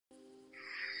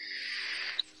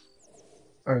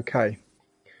Okay.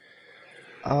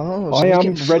 Oh, I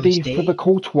am ready for the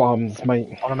call to arms,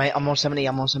 mate. Hold on, mate. I'm on 70.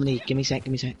 Give me a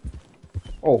sec.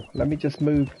 Oh, let me just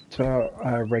move to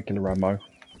regular ammo.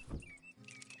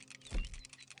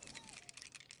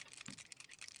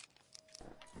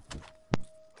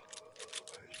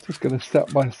 Just going to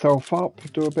set myself up,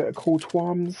 do a bit of call to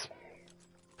arms.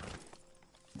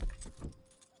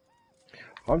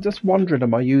 I'm just wondering,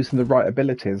 am I using the right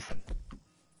abilities?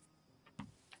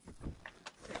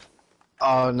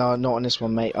 Oh, no, not on this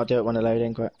one, mate. I'll do it when I load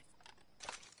in, quick.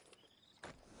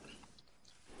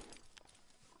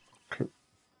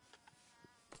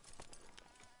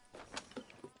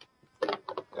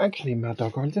 Actually, Mad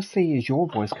Dog, I'll just see is your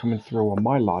voice coming through on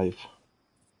my live.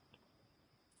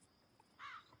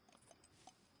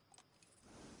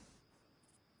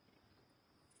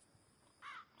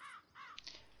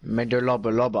 Made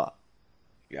lobber.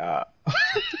 Yeah.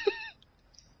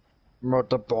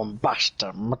 Mother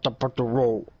bombaster, mother butter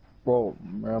roll,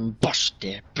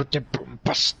 buster, put the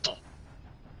bombaster.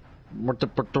 Mother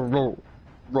butter roll.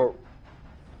 Hold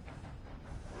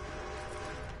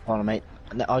on, mate.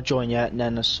 I'll join you, and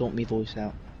then I'll sort my voice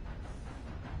out.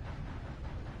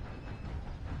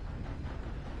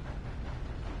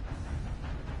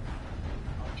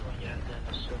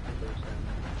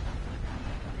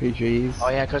 PGs. Oh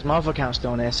yeah, because my other account's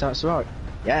still on there, so that's right.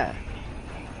 Yeah.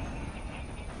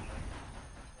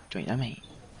 Join that, mate.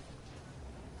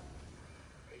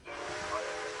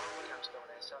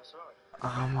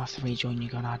 I'm off to rejoin you,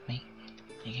 gonna add me.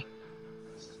 Okay.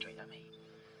 Join that, mate.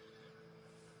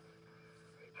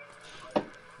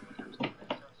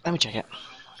 Let me check it.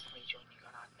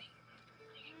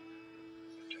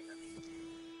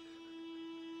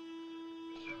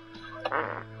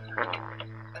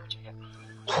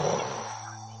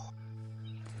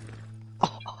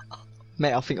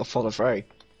 Mate, I think I'll follow through.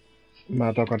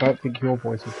 Mad Dog, I don't think your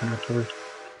voice is coming through.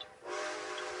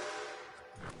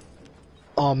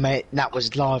 Oh, mate, that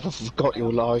was live. I forgot you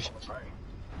were live.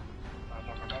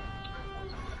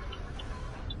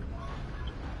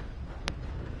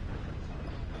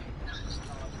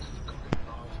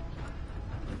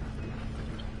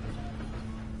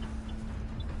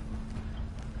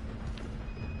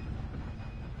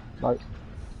 No.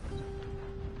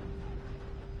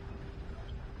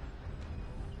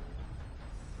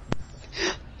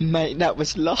 Mate, that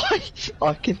was live.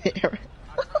 I can hear it.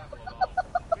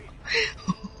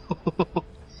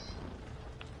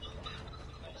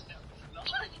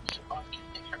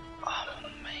 Oh,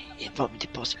 mate, invite me to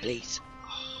deposit, please.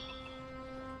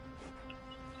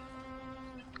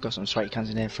 Got some sweaty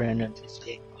cans in there,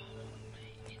 350.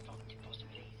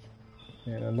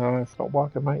 Yeah, no, it's not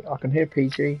working, mate. I can hear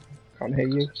PG. Can't hear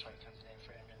you.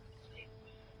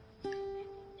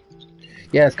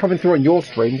 Yeah, it's coming through on your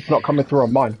stream. It's not coming through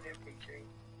on mine.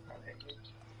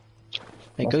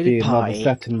 Mate, Must go be to another party.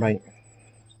 setting, mate.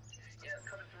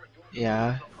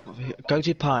 Yeah. Go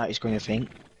to party screen, I think.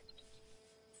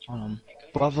 Hold on.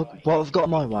 What I've got on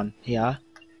my one here.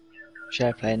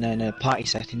 Share play. No. Party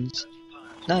settings.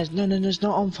 No, it's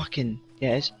not on fucking.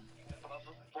 Yeah, it's.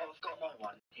 What I've got on my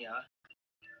one here.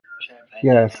 Share play.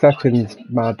 Yeah, settings,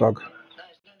 Mad Dog.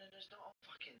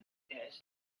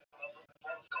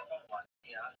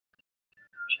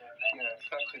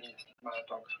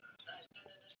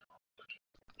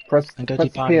 Press the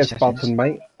PS settings. button,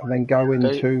 mate, and then go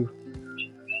into...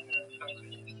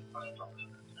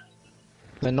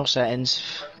 No, not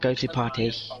settings. Go to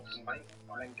party.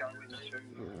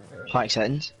 Party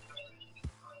settings.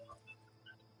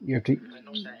 You have to...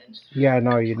 Yeah,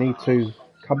 no, you need to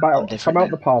come out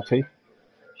the party.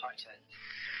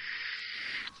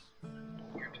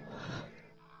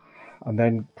 And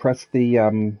then press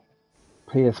the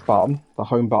PS button, the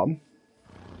home button.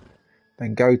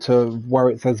 Then go to where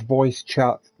it says voice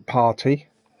chat party.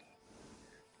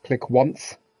 Click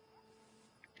once.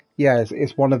 Yeah,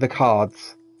 it's one of the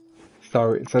cards.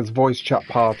 So it says voice chat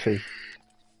party.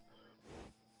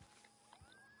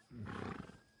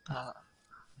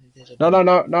 No.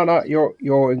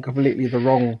 You're in completely the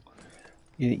wrong.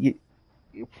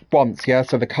 Once, yeah.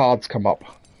 So the cards come up,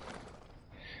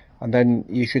 and then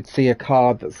you should see a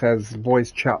card that says voice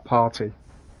chat party.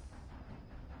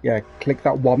 Yeah, click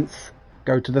that once.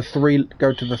 Go to the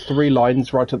three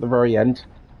lines right at the very end.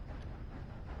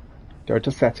 Go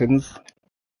to settings.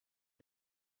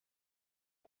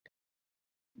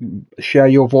 Share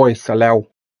your voice, allow.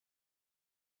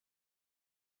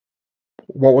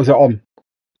 What was it on?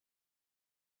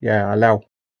 Yeah, allow.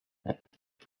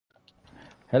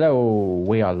 Hello,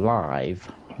 we are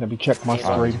live. Let me check my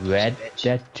screen.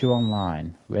 Red2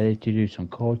 online, ready to do some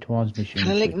call to arms missions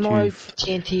Can I link my with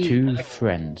two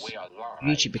friends.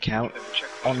 YouTube account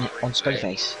on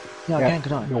Skullface. Yeah, I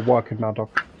can, I? You're working, Mad Dog.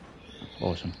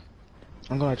 Awesome.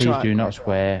 I'm gonna Please try. do not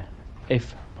swear,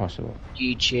 if possible.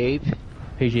 YouTube.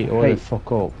 PG, or Hey. the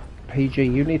fuck up. PG,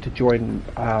 you need to join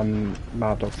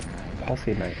Mad Dog's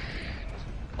posse, mate.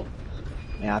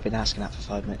 Yeah, I've been asking that for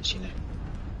 5 minutes, you know.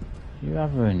 You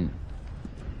haven't.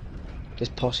 This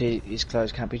posse is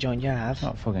closed, can't be joined. Yeah, I have.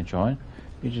 Not fucking join.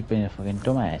 You're just being a fucking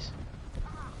dumbass.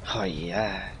 Oh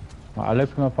yeah. Right, I'll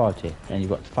open my party, and you've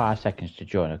got 5 seconds to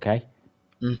join, okay?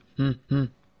 It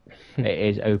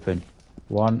is open.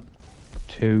 1,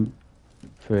 2,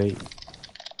 3,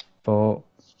 4,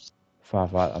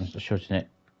 5. Right, I'm just shutting it.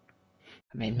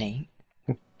 I mean, me.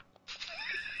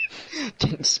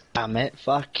 Didn't spam it.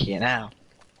 Fuck you now.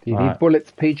 Do you need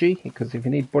bullets, PG? Because if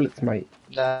you need bullets, mate.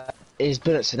 There's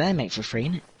bullets in there, mate, for free,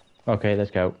 innit? Okay,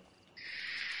 let's go.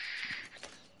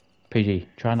 PG,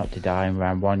 try not to die in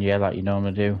round 1, yeah, like you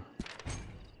normally do.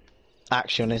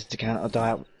 Actually, on this account, I'll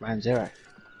die at round 0.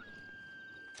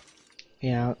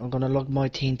 Yeah, I'm gonna log my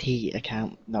TNT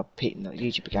account, no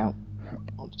YouTube account,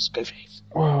 on Skullface.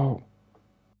 Whoa.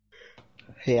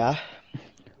 Yeah.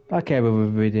 Like every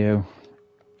video.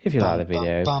 If you like the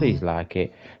video, please like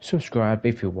it. Subscribe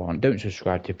if you want. Don't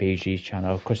subscribe to PG's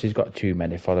channel because he's got too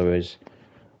many followers.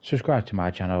 Subscribe to my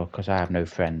channel because I have no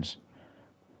friends.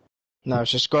 No,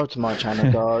 subscribe to my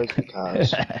channel, guys,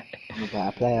 because I'm a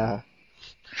better player.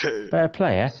 Better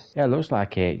player? Yeah, looks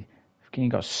like it. Fucking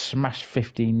got smashed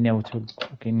 15-0 to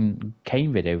fucking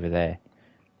Cambridge over there.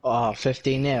 Oh,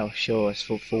 15-0? Sure, it's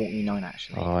for 49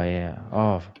 actually. Oh, yeah.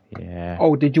 Oh, yeah.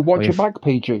 Oh, did you watch your back,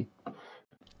 PG?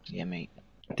 Yeah, mate.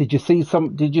 Did you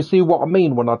see what I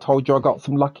mean when I told you I got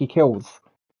some lucky kills?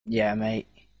 Yeah, mate.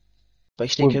 But you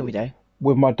still kill me, though.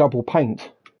 With my double paint.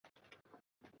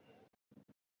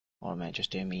 Oh, mate,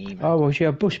 just doing me email. Oh, was you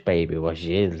a bush baby, was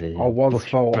you? I was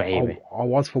Baby. I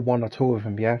was for 1 or 2 of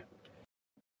them, yeah.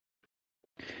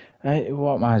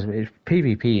 What matters is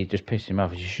PvP just pisses him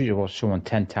off. You shoot someone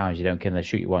 10 times, you don't kill them, they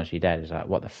shoot you once, you're dead. It's like,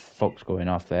 what the fuck's going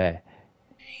off there?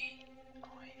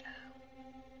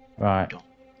 Right.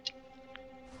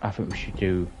 I think we should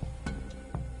do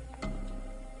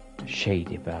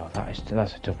Shady Bell.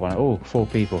 That's a tough one. Oh, 4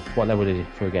 people. What level is it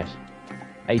for a guess?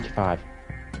 85.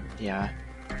 Yeah.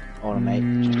 Hold on,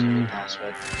 mate. Just give me the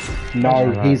password.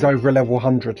 No, he's over level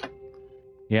 100.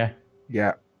 Yeah?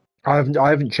 Yeah. I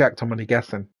haven't checked, I'm only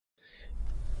guessing.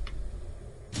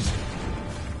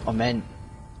 I'm in.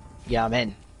 Yeah, I'm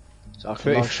in. So I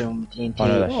can live stream TNT.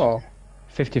 Oh,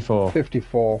 54.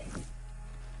 54.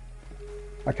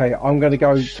 Okay, I'm going to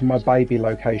go to my baby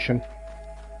location.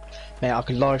 Mate, I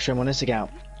can live stream on this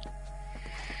account.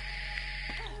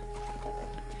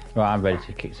 Right, I'm ready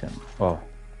to kick some. Oh,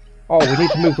 we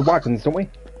need to move the wagons, don't we?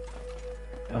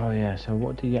 Oh yeah, so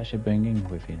what do you actually bring in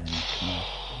with you then?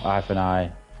 Eye for an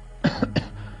eye.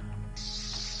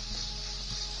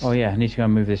 Oh yeah, I need to go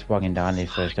and move this wagon down here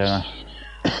first, don't I?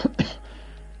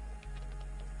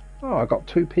 Oh, I got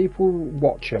 2 people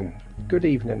watching. Good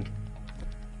evening.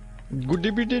 Good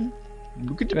evening.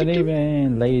 Good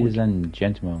evening, ladies and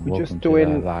gentlemen. we're Welcome just to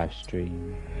doing- the live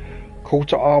stream. Call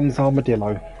to arms,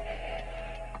 Armadillo.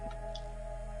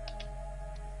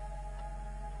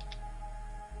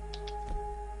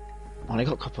 I only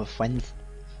got a couple of friends.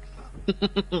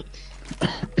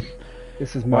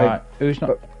 This is my Right, who's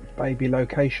not? baby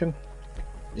location.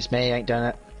 This me ain't done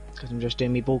it, because I'm just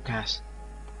doing me broadcast.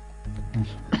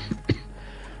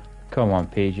 Come on,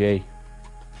 PG.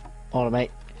 Hold on,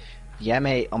 mate. Yeah,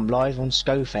 mate, I'm live on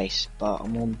Skullface, but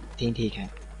I'm on TNT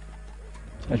account.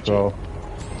 Let's roll.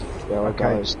 There I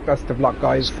Okay, goes. best of luck,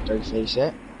 guys. Skullface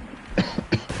it.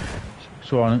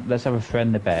 So on, let's have a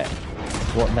friendly bet.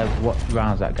 What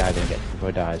round's that guy gonna get before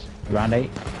he dies? Round 8?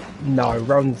 No,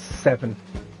 round 7.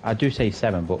 I do say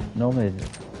 7, but normally.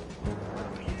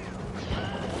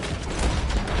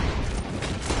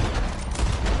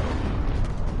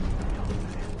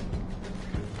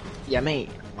 Yeah, mate,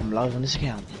 I'm live on this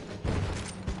account.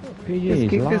 PG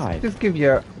is live. This give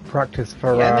you practice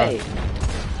for. Yeah, mate.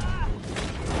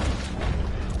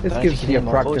 This Don't gives you you hear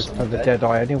my practice voice for on the that? Dead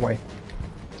Eye anyway.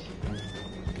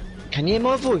 Can you hear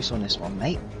my voice on this one,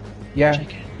 mate? Yeah,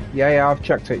 Check it. yeah, I've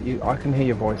checked it. I can hear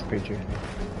your voice, PG.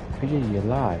 PG, you're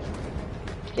live.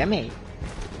 Yeah, mate.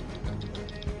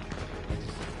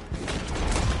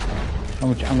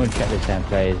 I'm gonna check this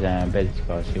player's ability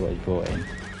card, see what he's brought in.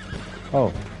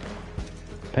 Oh.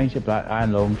 Painted black,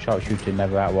 iron lung, sharpshooter,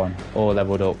 never out 1. All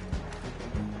leveled up.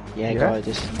 Yeah, guys,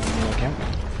 this is my new account.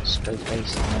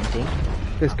 Skullface 19.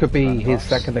 This could be his Nice.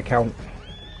 second account.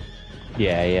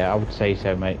 Yeah, I would say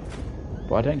so, mate.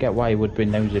 But I don't get why he would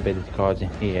bring those ability cards in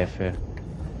here for...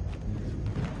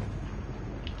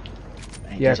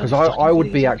 Yeah, because I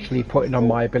would be actually putting on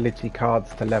my ability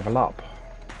cards to level up.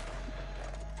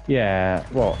 Yeah,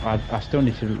 well, I still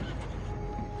need to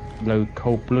load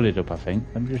cold-blooded up, I think.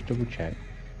 Let me just double check.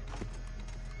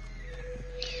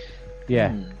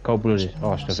 Yeah, cold-blooded.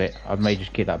 Oh, stuff it. I may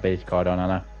just keep that ability card on,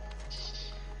 Anna.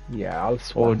 Yeah, I'll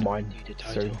swap mine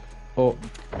soon. Or,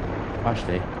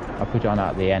 actually, I'll put it on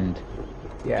at the end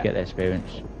to get the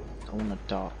experience. I want a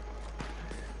dart.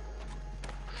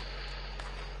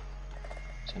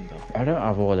 I don't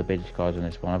have all the ability cards on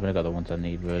this one. I've only got the ones I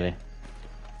need, really.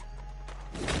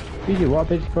 PG, what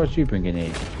ability cards do you bring in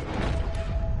here?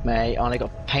 Mate, I only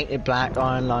got painted black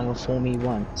iron line on for me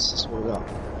once. That's what I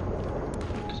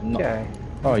got. Yeah.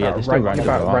 Oh yeah, they're still ranked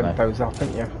up, aren't rank those up,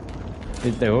 haven't you?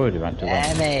 They're already ranked up.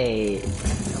 Yeah, mate.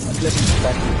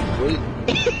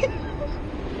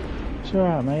 It's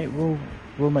alright, mate.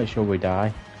 We'll make sure we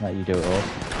die. Let you do it all.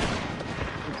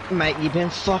 Mate, you been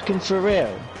fucking for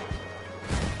real?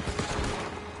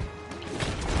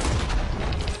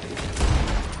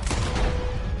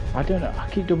 I don't know. I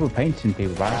keep double painting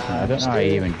people by accident. I don't know how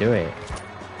you even do it.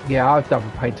 Yeah, I've double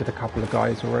painted a couple of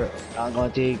guys already. I'm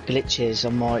gonna do glitches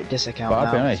on my this account. But now.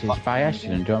 I'll be honest, it's by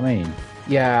accident. Do you know what I mean?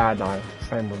 Yeah, I know.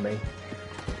 Same with me.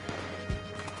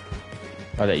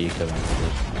 I'll let you go then.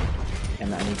 Yeah,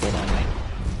 mate, I need to get on, mate.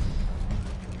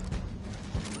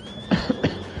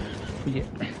 Yeah.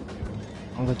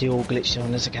 I'm gonna do all glitches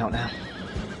on this account now.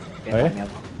 Oh, yeah?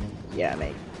 Yeah,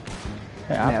 mate.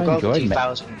 Hey, I've enjoyed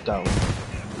 2,000 gold.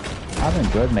 I've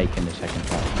enjoyed making the second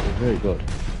part. It's really good.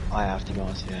 I have to be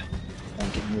honest, yeah. I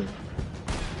want to get more.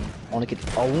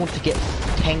 I want to get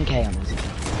 10k on this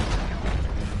account.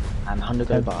 And 100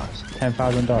 gold bars.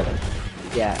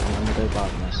 $10,000. Yeah, and 100 gold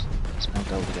bars on this. It's my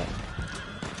goal to get.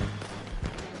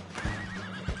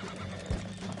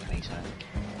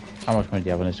 How much money do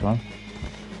you have on this one?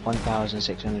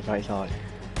 1,635.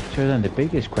 So then the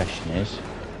biggest question is,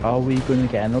 are we going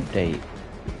to get an update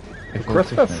before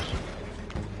Christmas?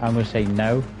 I'm going to say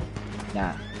no.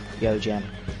 Nah. Yo, Jen.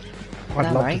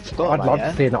 I'd love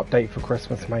to see an update for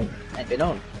Christmas, mate. Ain't been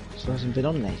on. So hasn't been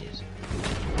on in ages.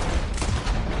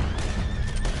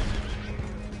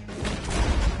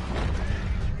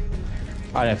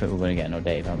 I don't think we're going to get an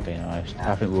update if I'm being honest.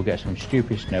 I think we'll get some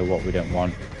stupid snow what we don't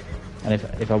want. And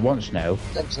if I want snow,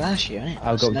 that was last year, innit?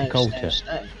 I'll go to Colter.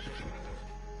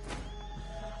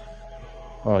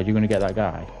 Oh, you're going to get that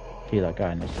guy? See that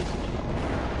guy in this city?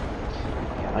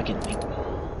 Yeah, I can think.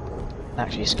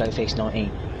 Actually, Skullface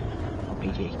 19 on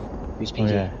PG. Who's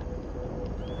PG? Oh, yeah.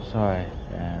 Sorry,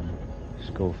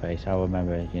 Skullface. I'll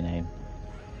remember your name.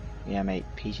 Yeah, mate.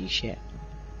 PG shit.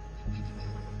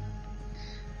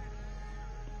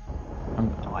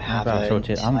 I'm glad I've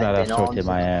sorted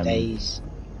my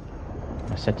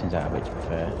settings out of it, to be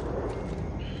fair.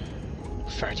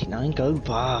 39 gold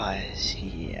bars,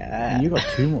 yeah. You got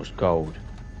too much gold.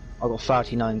 I got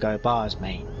 39 gold bars,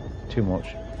 mate. Too much.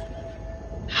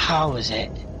 How is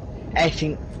it?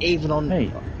 Everything, even on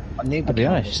Hey, a new I'll be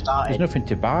honest, started. there's nothing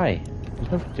to buy.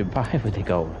 There's nothing to buy with the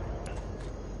gold.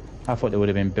 I thought there would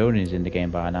have been buildings in the game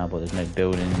by now, but there's no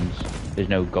buildings, there's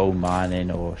no gold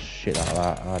mining or shit like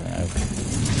that. I don't know.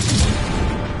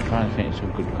 I'm trying to think of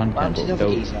some good content, but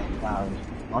Wow,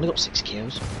 I only got 6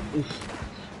 kills. Oof.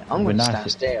 I'm going to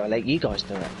stand still, I'll let you guys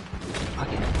do it.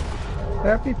 Okay.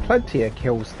 There'll be plenty of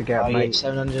kills to get, mate.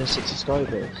 760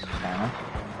 subscribers.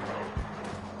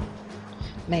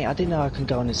 Mate, I didn't know I can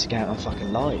go on this account on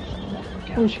fucking live.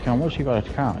 Of course you can. Once you got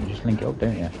an account, you just link it up,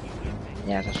 don't you?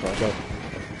 Yeah, that's what I did.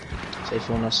 So if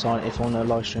you want to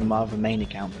live stream my other main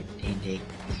account with D&D,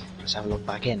 just have a look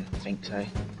back in. I think so.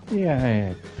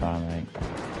 Yeah, fine, mate.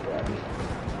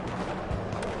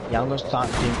 Yeah, I'm going to start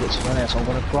doing glitches on there, so I'm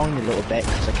going to grind a little bit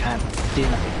because I can't do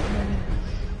nothing at the moment.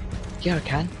 Yeah, I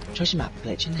can. Choice map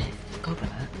glitch in there. Forgot about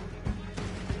that.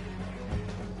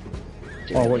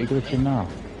 Oh, what are you glitching now?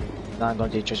 No, I'm going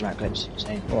to do choice map glitch.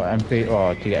 Same. What, MP?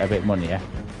 Oh, to get a bit of money, yeah?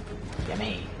 Yeah,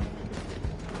 me.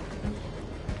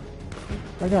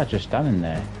 That guy's just standing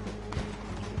there.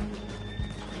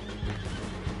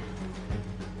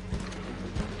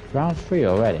 Round 3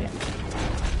 already.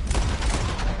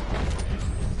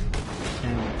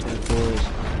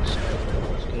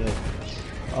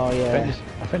 Oh yeah.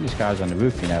 I think this guy's on the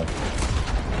roof, you know.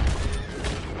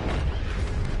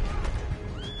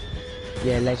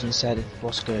 Yeah, Legend said,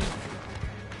 what's good?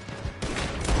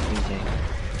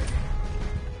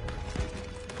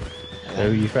 So,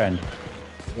 your friend?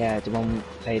 Yeah, the one who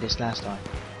played this last time.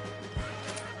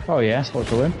 Oh yeah, what's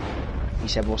the win? He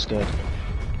said, what's good?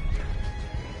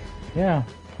 Yeah.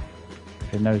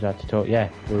 He knows how to talk. Yeah,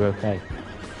 we're okay.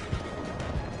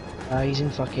 He's in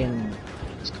fucking...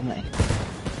 He's commenting.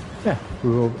 Yeah,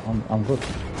 I'm good.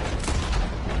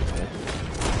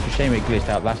 It's a shame it glitched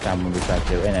out last time when we tried to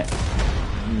do it, innit?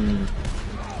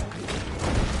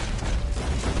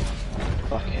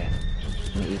 Fuck it.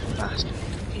 I'm even faster.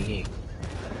 You.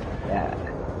 Yeah.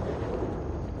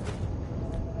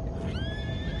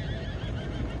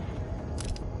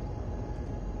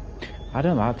 I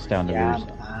don't like to stay on the roofs.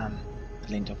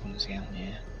 Leaned up on the scout,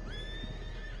 yeah.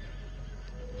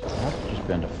 I'd just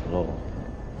be on the floor.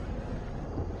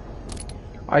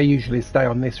 I usually stay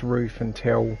on this roof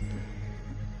until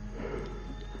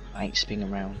I ain't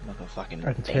spinning around like a fucking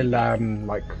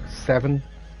like 7,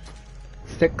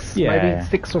 6 Yeah. maybe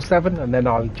 6 or 7, and then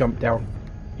I'll jump down.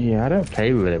 Yeah, I don't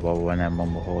play with it well when I'm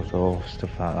on the horse or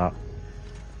stuff like that.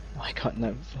 I got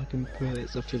no fucking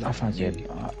bullets. I feel like I fancy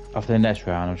it. After the next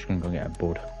round, I'm just gonna go get a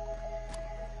bud.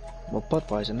 Well,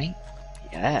 Budweiser, mate.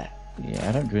 Yeah. Yeah,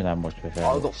 I don't drink that much to be fair.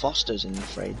 Oh, I've got Foster's in the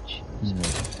fridge.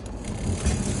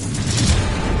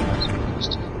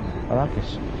 I like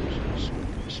this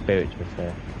spirit to be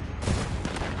fair.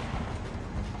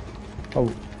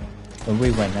 Oh, when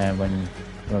we went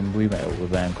when we met up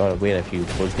with them, God, we had a few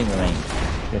buds, didn't we, mate?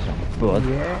 There's some bud.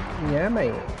 Yeah,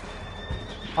 mate.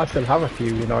 I still have a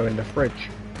few, you know, in the fridge.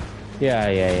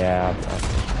 Yeah.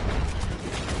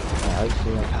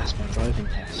 Hopefully I passed my driving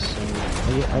test, so...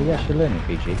 Are you actually learning,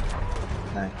 PG?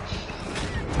 No.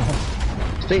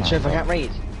 Speech if I can't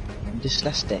read. I'm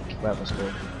dyslexic, whatever it's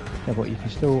called. Yeah, but you can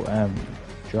still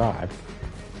drive.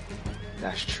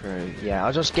 That's true. Yeah,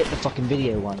 I'll just get the fucking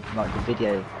video one, like the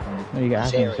video. No, you get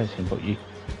having a session, but you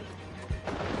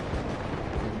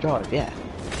drive, yeah.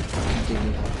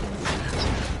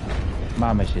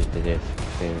 my missus did it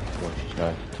for what she's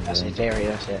got. That's it, theory,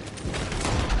 that's it.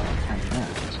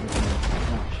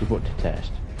 She booked a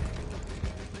test.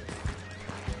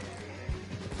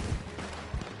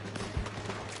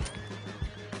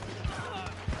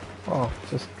 Oh,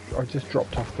 I just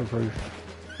dropped off the roof.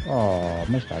 Oh,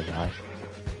 missed that guy.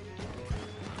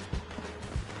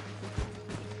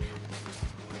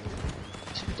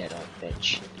 Dead-eyed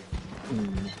bitch.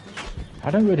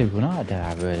 I don't really run out of dead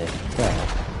eye, really. Yeah.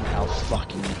 How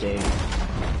fucking you do?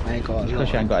 I ain't got.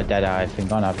 Especially I ain't got a dead eye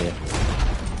thing on, have you?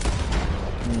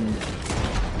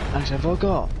 Actually, have I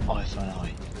got iPhone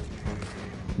eye?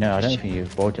 No, I don't think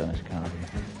you've bought it on this account, have you?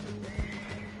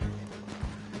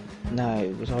 No,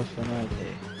 it was iPhone eye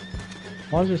there.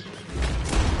 Why is this?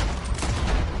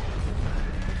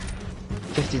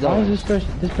 $50. Why is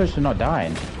this person not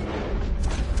dying?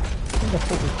 What the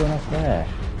fuck is going off there?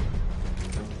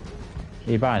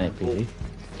 Are you buying it, PG?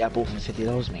 Yeah, I bought for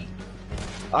 $50, mate.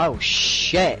 Oh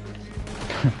shit!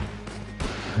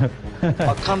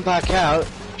 I'll come back out.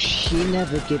 She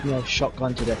never give me a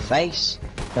shotgun to the face.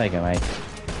 There you go, mate.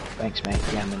 Thanks, mate.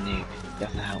 Yeah, I'm a noob. You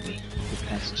have to help me. Good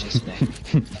person yesterday.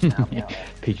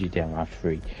 PG down, I'm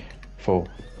 3, 4.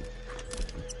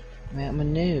 Mate, I'm a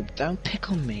noob. Don't pick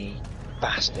on me,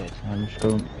 bastard. I'm just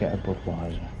going to get a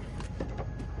Budweiser.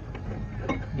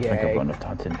 Yeah, I think I've got enough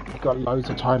time to. you got loads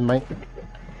of time, mate.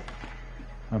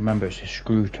 I remember it's a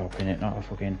screw top in it, not a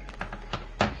fucking.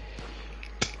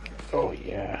 Oh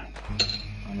yeah.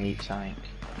 I need something.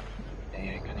 There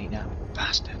you go, can eat that.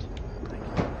 Bastard.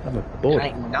 I'm a Can bud.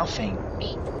 eat nothing.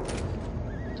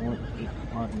 Don't eat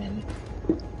 1 minute.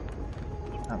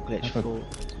 That glitch for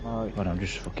tomorrow. But I'm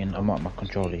just fucking. I'm not on my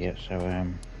controller yet, so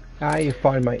Ah, you're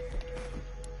fine, mate.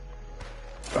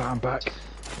 I'm back.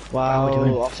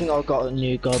 Wow, I think I've got a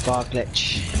new gold bar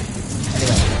glitch.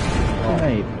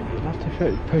 Hey, you'll have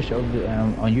to post it on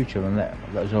YouTube and let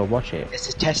us all watch it. It's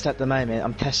a test at the moment,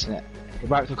 I'm testing it. It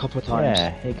worked a couple of times.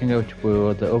 Yeah, it can go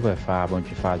to the other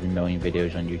 500,000 million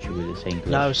videos on YouTube with the same glitch.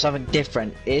 No, something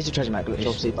different. It is a treasure map glitch,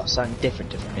 obviously, but something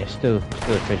different. It's still a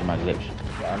treasure map glitch.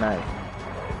 Yeah, I know.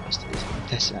 I'm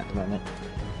testing it at the moment.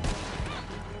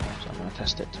 So I'm gonna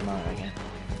test it tomorrow again.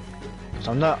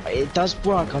 So I'm not. It does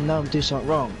work. I know I'm doing something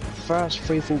wrong. First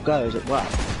 3 full goes, it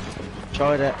worked.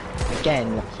 Tried it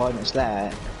again, like 5 minutes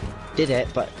later. Did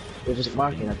it, but it wasn't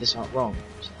working. I did something wrong.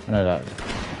 I know that.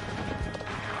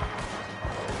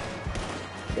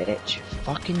 Bitch,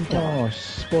 fucking die. Oh,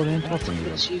 spawned in top of you.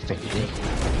 What you think you did?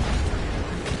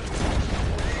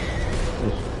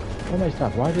 What makes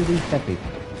that? Why do these dead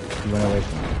people run away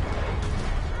from me?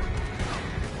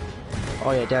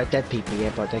 Oh yeah, there are dead people,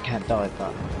 yeah, but they can't die,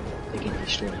 but they get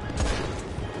destroyed.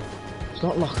 It's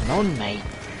not locking on, mate.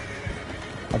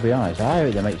 I'll be honest, I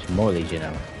hope they make some more of these, you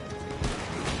know.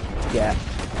 Yeah,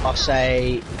 I'll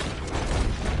say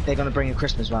they're gonna bring a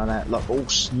Christmas one out, like all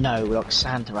snow, like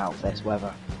Santa outfits,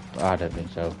 weather. I don't think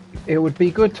so. It would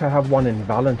be good to have one in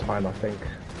Valentine, I think.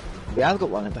 Yeah, I've got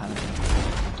one in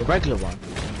Valentine. The regular one.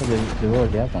 Well, they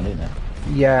already have one, didn't they?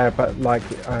 Yeah, but like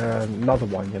another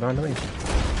one, you know what I mean?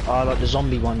 Oh, like the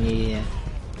zombie one, yeah.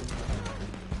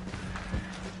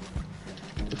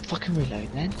 The fucking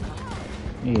reload then.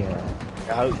 Yeah.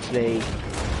 Hopefully.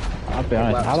 I'll be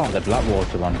honest, I like the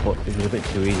Blackwater one, but it was a bit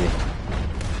too easy.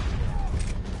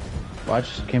 But I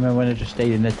just came in when I just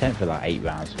stayed in the tent for like 8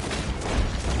 rounds.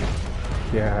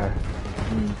 Yeah.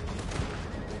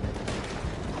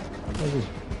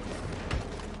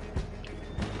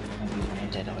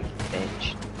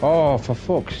 Bitch. Oh, for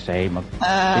fuck's sake!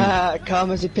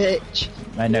 Calm as a pitch.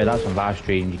 I know that's on live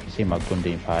stream. You can see my gun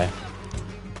didn't fire,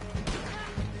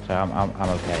 so I'm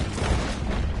okay.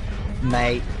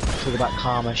 Mate, talk about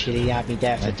karma. She had me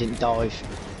there if I didn't dive.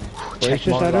 But it's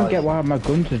just I don't get why my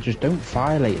guns just don't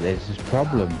fire like this. It's a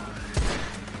problem.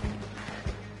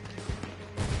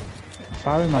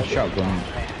 Firing my shotgun,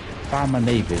 fire my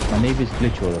neighbours. My neighbours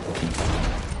literally all fucking.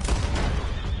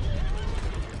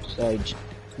 So,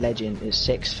 legend is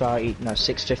 6:30, no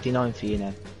 6:59 for you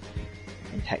now.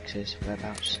 In Texas,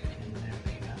 whereabouts? In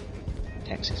America.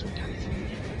 Texas or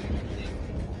California.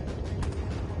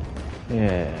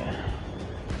 Yeah.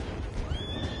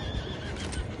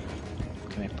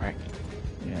 Come here, prick.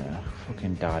 Yeah.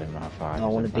 Fucking died in round 5. No, I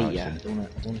want to beat you. I don't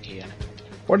want to kill you.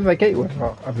 What did they get you with?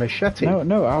 A machete?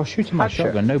 No, I was shooting my Hatchet.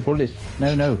 shotgun. No bullets. No.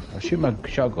 I was shooting my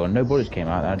shotgun. No bullets came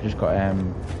out. I just got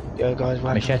Yo guys,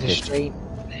 welcome to the machete. street.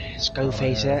 Let's go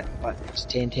face it, but it's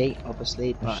TNT,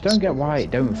 obviously. I But just don't get why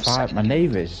it don't fire my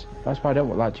neighbours. That's why I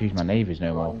don't like to use my neighbours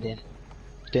no more.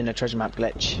 Doing a treasure map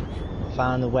glitch.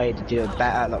 Found a way to do it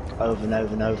better, like over and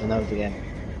over and over and over again.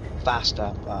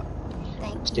 Faster, but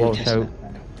still Well, testing so it.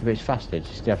 if it's faster, you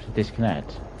still have to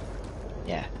disconnect.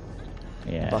 Yeah.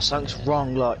 Yeah. But something's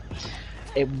wrong, like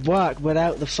it worked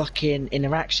without the fucking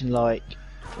interaction, like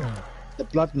the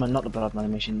not the blood money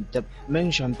mission, the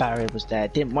moonshine barrier was there,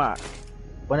 it didn't work.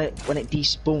 When it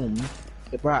despawned,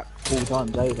 it worked 4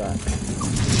 times over.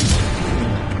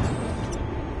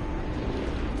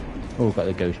 Oh, got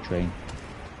the ghost train.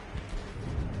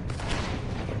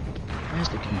 Where's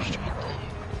the ghost train?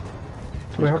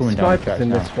 Do we have coming down the snipers tracks in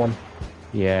now. this one?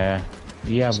 Yeah.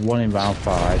 You have one in round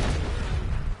 5.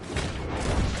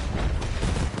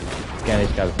 Get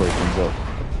this guy before he comes up.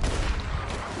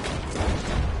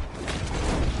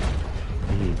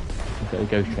 You've got the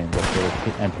ghost train, but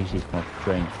the NPCs come off the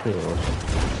train. It's pretty awesome.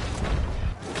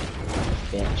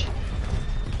 Bitch.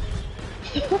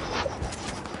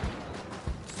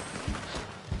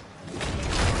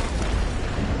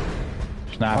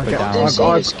 Sniper Okay, down. I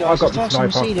got the first time I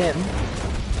sniper. seen him.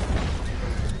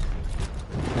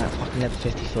 No, fucking level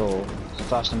 54. It's the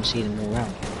first time I've seen him all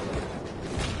round.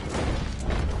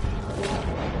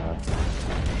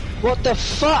 What the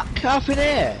fuck happened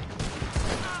here?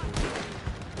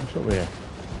 What's up here?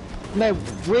 Mate,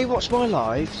 rewatch my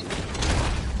live.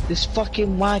 This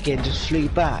fucking wagon just flew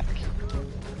back.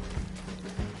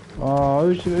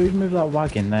 Oh, who's moved that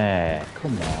wagon there?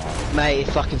 Come on. Mate,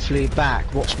 it fucking flew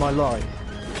back. Watch my live.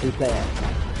 Who's there?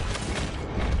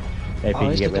 Maybe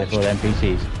you get rid of all the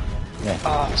NPCs. Yeah.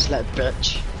 Oh, it's that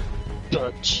bitch.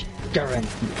 Bitch. Go in.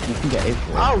 You can get it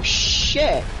for it. Oh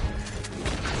shit!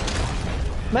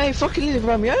 Mate, fucking nearly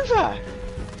run me over!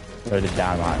 Throw the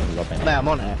dynamite and lob in. Mate, I'm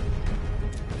on it.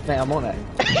 Mate, I'm on it.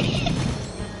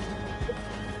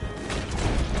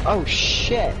 Oh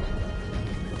shit!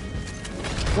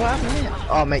 What happened here?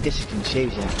 Oh mate, this is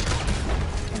confusing.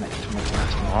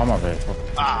 Oh, I'm not very fucking.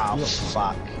 Ah,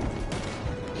 fuck.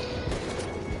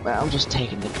 Mate, I'm just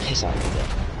taking the piss out of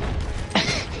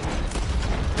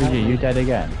it. You dead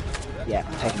again? Yeah,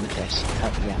 I'm taking the piss.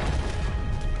 Help me out.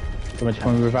 Do you want me to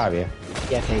come and revive you?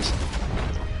 Yeah, please.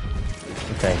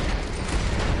 Okay.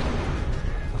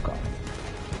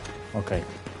 Okay.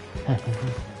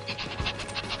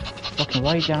 Fucking,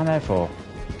 what are you down there for?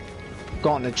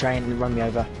 Got on the train and run me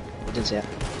over. I didn't see it.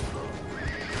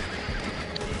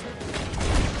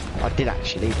 I did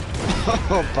actually.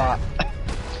 But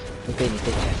we're being a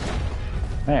dickhead.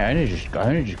 Hey, I only just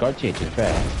got to you, to be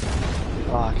fair.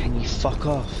 Oh, can you fuck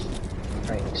off?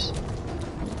 Pricks.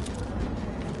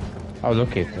 Oh,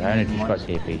 lucky, I only just got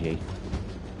to you, PG.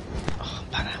 Oh,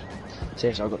 banner.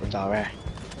 Seriously, I got the Rdr2.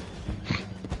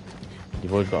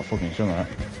 You've always got fucking summer.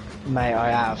 Mate, I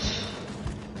have.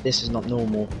 This is not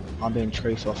normal. I'm being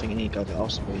truthful. I think you need to go to the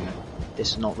hospital. You know.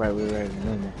 This is not very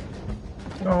normal.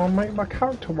 Oh mate, my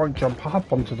character won't jump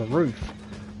up onto the roof.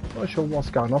 Not sure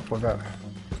what's going off with it.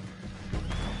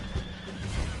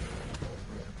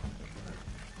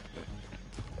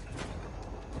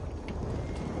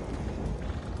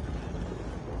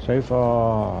 So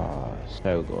far,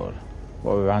 so good.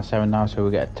 What, we're around 7 now, so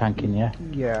we get a tank in, yeah?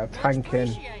 Yeah,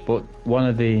 tanking. But one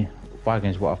of the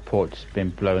wagons what I've port's been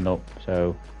blown up,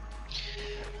 so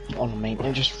On mate,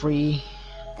 they're just free.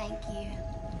 Thank you.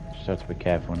 just have to be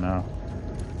careful now.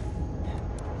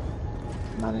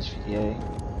 Manage video.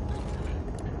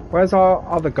 Where's our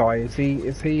other guy? Is he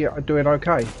doing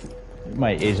okay?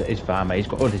 Mate, he's fine, mate. He's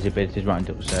got all his abilities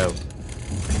rounded up, so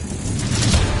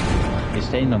he's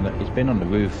been on the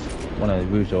roof, one of the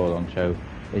roofs all along, so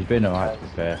he's been alright to be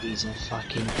fair. He's a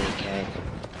fucking dickhead.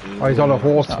 Oh, he's on a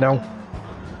horse now.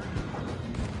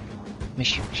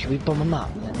 Should we bomb him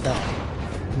up and then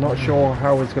die? Not sure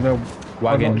how he's gonna.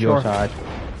 Wagon, not your sure. side.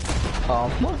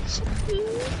 What?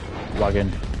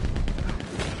 Wagon.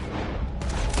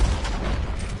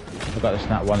 I've got the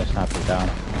sniper down,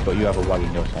 but you have a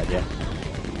wagon your side, yeah?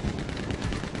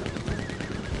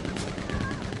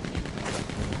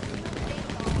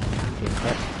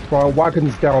 Well,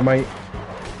 wagon's down, mate.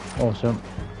 Awesome.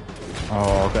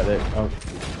 Oh, I've got the... Oh.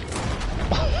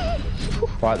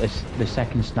 Right, the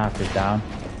second sniper's down.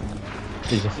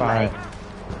 There's a fire... Right.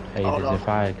 Hey, Hold there's on. a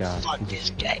fire guy. Fuck this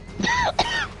game.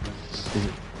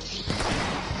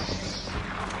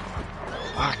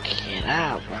 Fucking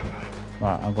hell, bro.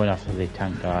 Right, I'm going after the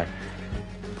tank guy.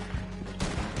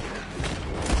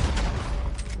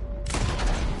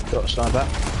 Got a sniper.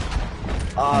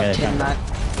 Oh, Yeah, tin tank. man.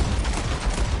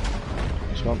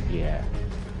 This one. Yeah.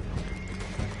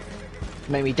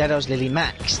 Made me dead, I was Lily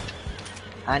maxed.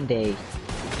 Andy.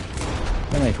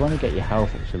 Anyway, if you want to get your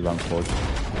health up to long forward,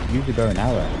 use the bow and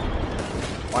arrow.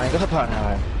 Why ain't got a partner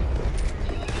arrow?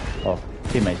 Oh,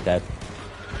 teammate's dead.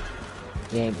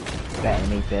 You ain't better than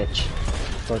me, bitch.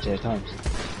 40 times.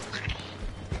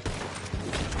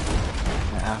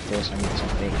 After this, I need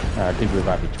something. I did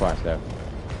revive you twice though.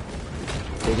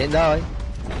 He didn't die.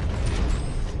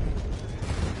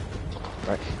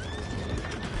 Right.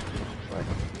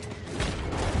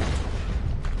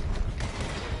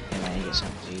 Yeah, man, you get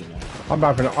something to eat, man.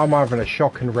 I'm having a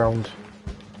shocking round.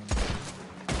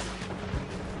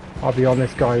 I'll be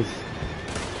honest, guys.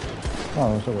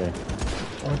 Oh, what's up with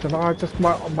I don't know. I just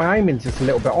my aiming's just a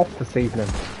little bit off this evening.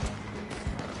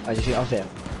 I just shoot off here.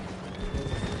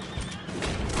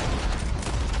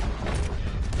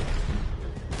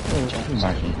 you?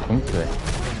 Imagine come for it.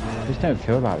 Just don't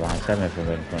feel like round 7 if I'm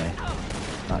really funny.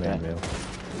 Not being real.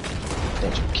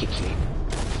 They'll just kick you.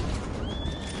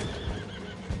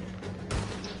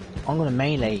 I'm gonna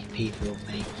melee people,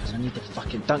 mate, because I need to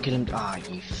fucking... Don't kill him. Ah,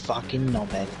 you fucking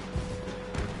knobhead.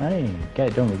 Hey, get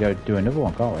it done, we go do another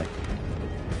one, can't we?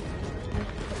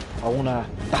 I wanna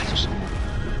battle someone.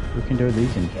 We can do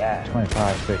these in Yeah.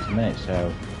 25, 30 minutes,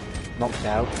 so... Knocked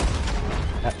out.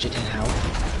 Captured 10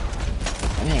 health.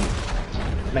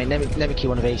 Mate, let me kill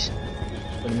one of these.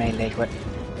 With the melee, quick.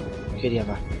 Kill the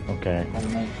other. Okay. On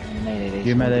the melee these.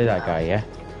 You melee that guy, yeah?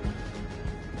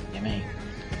 Yeah, mate.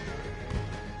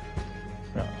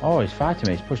 Oh, he's fighting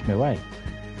me, he's pushed me away.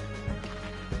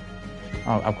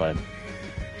 Oh, I've got him.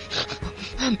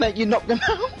 Mate, you knocked them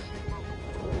out.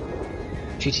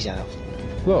 Shoot his head off.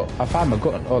 Look, I found my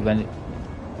gun. Oh, then...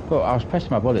 Look, I was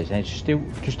pressing my bullets and it just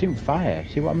didn't fire.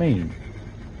 See what I mean?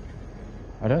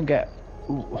 I don't get...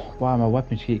 why my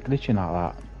weapons keep glitching like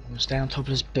that. I'm stay on top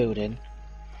of this building.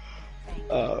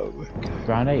 Oh.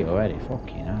 Round 8 already,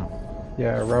 fucking hell.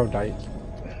 Yeah, round 8.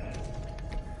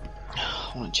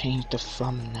 I want to change the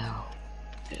thumbnail.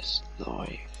 It's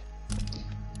live.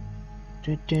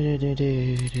 Well,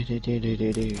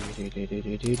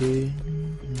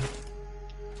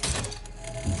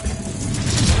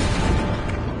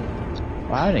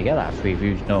 I only get like 3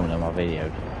 views normally on my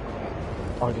videos.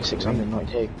 I get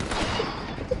 692.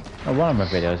 On one of my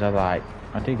videos, I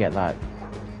do get like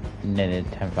nearly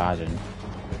 10,000.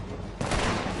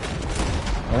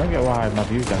 I don't get why my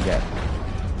views don't get.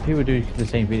 People do the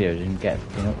same videos and get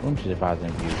hundreds of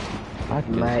thousands of views. I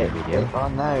can do the same video. I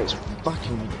know, it's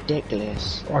fucking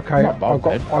ridiculous. Okay, Not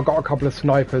bothered. I've got a couple of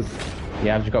snipers.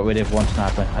 Yeah, I've just got rid of one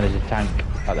sniper and there's a tank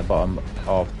at the bottom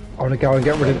of... I want to go and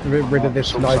get rid of this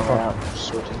Sort someone sniper. out,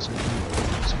 sorting something.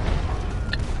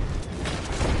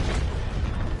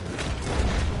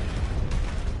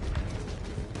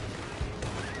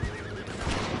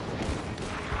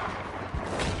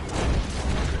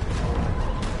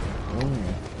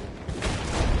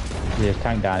 There's a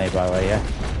tank down here by the way, yeah?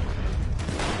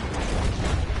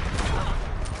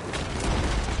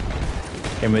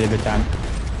 Came rid of the tank.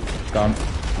 Gone.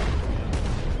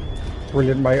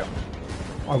 Brilliant, mate.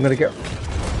 I'm gonna get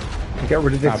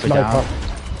rid of this Sniper sniper. down.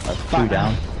 That's 2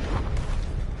 down.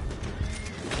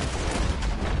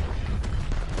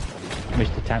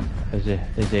 Missed the tank. There's a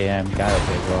guy up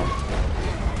here as well.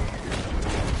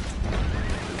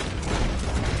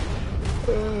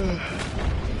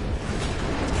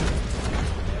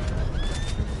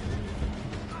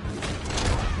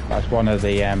 That's one of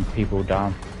the people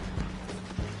down.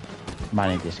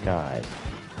 Man in disguise.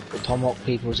 The Tomahawk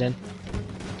people's in.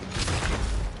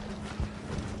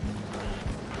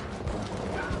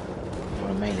 Or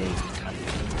a melee. You can't.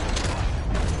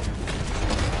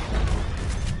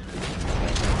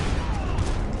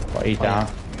 But he's down.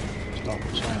 Stop,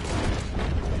 sorry.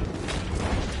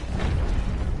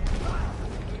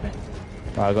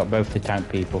 Well, I got both the tank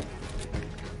people.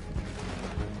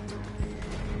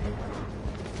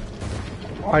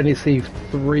 I only see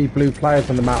 3 blue players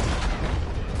on the map.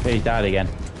 He's died again.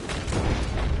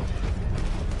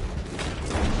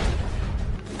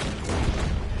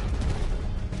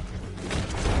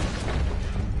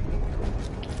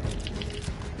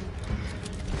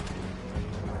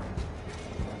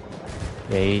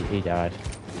 Yeah, he died.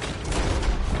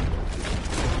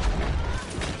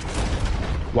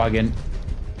 Wagon.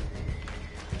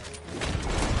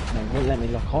 No, won't let me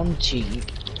lock on, cheap.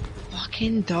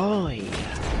 Fucking die.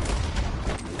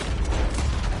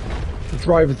 The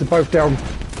drivers are both down.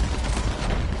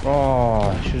 Oh,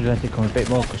 I should have let it come a bit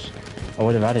more because I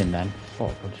would have had him then.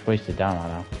 Fuck, I just wasted down right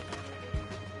now.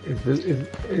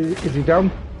 Is he down?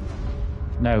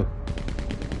 No.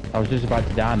 I was just about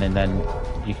to down and then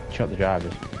you shot the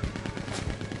drivers.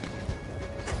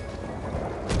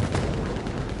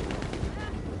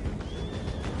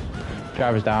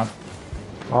 Drivers down.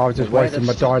 Oh, I was just wasting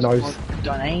my dinos.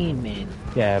 Done aiming.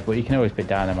 Yeah, but you can always put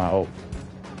down them out up.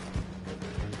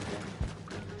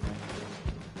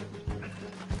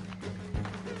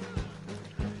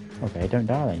 Okay, don't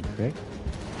die then, Greg.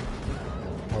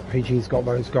 Oh, PG's got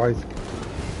those guys.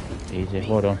 Easy,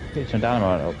 well done. Get some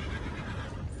dynamite up.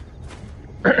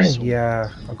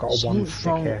 Yeah, I've got a 1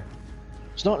 stick here.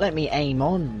 It's not letting me aim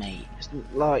on, mate. It's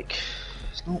like,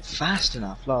 it's not fast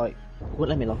enough. Like, won't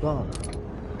let me log on.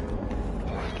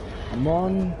 I'm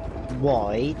on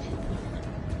wide.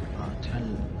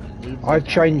 I've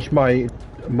changed my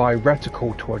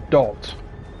reticle to a dot.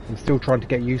 I'm still trying to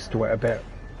get used to it a bit.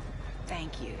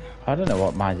 Thank you. I don't know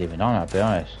what mine's even on, I'll be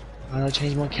honest. I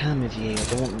changed my camera view. I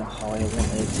don't want the high. I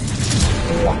wanted.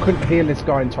 Oh, I couldn't heal this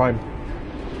guy in time.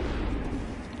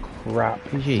 Crap.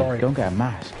 PG, Sorry. go and get a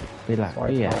mask. Be like,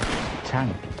 Sorry, be a pal.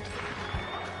 tank.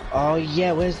 Oh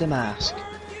yeah, where's the mask?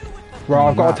 Right,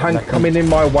 I've got a tank coming in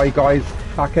my way, guys.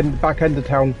 Back end of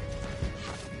town.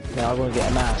 No, I want to get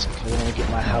a mask. I want to get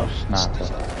my house. Sniper.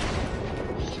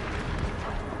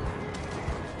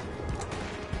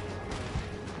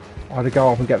 I had to go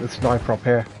off and get the sniper up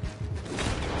here.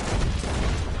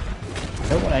 I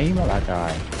don't want to email that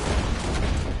guy.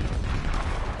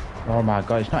 Oh my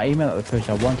god, it's not email at the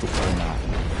person I wanted to email.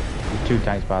 There's 2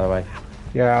 tanks, by the way.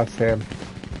 Yeah, I see him.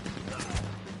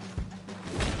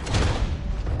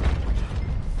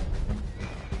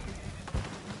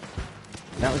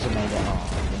 That was a made it.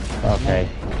 Okay.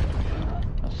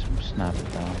 That's some snipers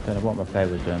down. I don't know what my player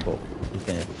was doing, but he's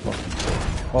getting fucking...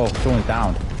 Oh, someone's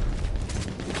down.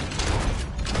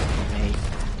 Mate.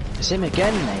 It's him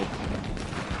again, mate.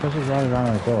 Because he's riding around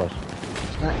on the doors.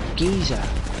 It's that geezer.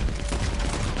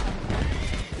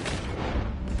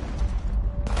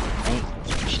 Mate,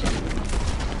 pushed him.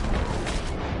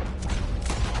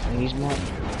 And he's not...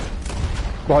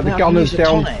 Right, the Mate, gunner's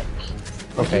down.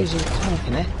 Okay. Using a tonic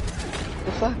in it.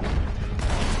 The fuck?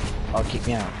 Oh, keep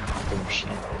me out. Oh shit.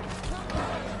 I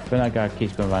think that guy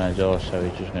keeps going around the door, so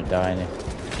he's just gonna die in it.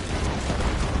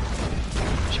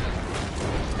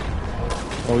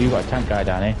 Oh, you got a tank guy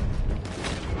down here.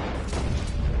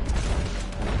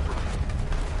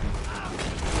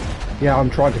 Yeah, I'm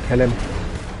trying to kill him.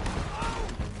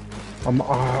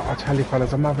 I tell you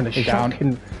fellas, I'm having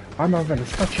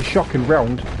such a shocking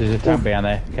round. There's a tank behind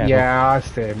there. Careful. Yeah, I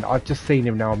see him. I've just seen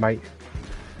him now, mate.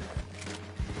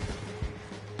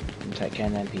 Take care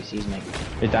of the NPCs, mate.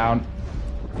 They're down.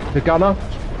 The gunner?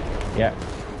 Yeah.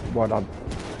 Well done.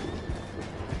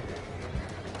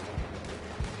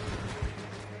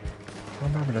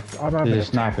 I'm having There's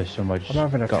a sniper somewhere. Just I'm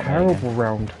having a got me terrible again.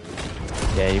 round.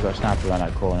 Yeah, you got a sniper around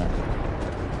that corner.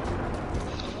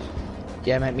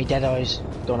 Yeah, mate, me dead eyes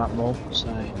gone up more,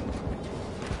 so...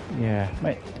 Yeah,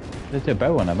 mate. There's a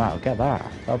bow on them out. Get that.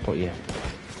 I'll put you.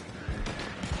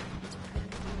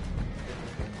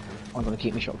 I'm gonna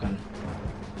keep my shotgun.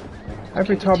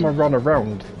 Every time I run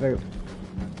around,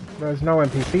 there's no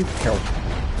NPCs to kill.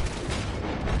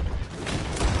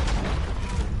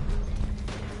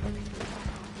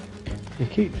 They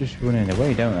keep just running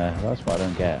away, don't they? That's what I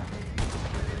don't get.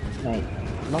 Mate,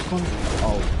 knock on...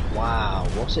 Oh, wow,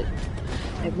 what's it...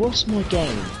 Hey, what's my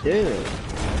game doing?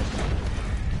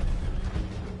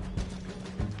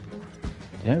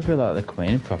 They don't feel like they're coming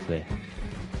in properly.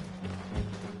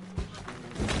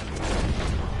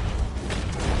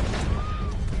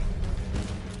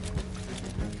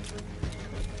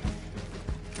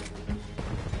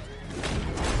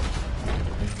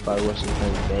 info, what's his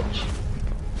name, bitch?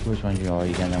 Which one are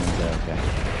you getting that one there? Okay.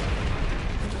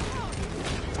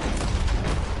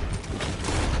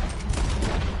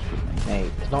 Hey,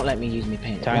 it's not letting me use my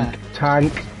paint. Tank.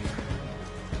 Tank.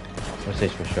 What's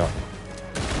this for a shot?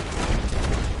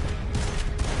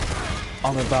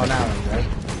 I'm a bow now, right?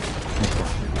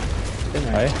 Oh,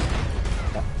 yeah?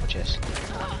 Yeah, watch this.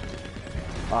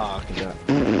 Oh, I can do it.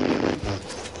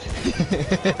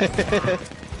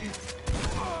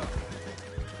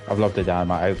 I've lobbed it down,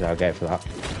 mate. Hopefully I'll get it for that.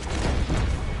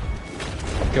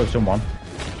 I've killed someone.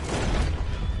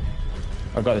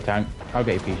 I've got the tank. I'll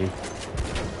get you, PG.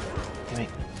 Mate.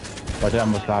 But I don't know how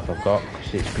much life I've got,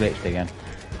 because it's glitched again.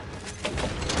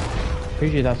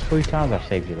 PG, that's 3 times I've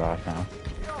saved your life now.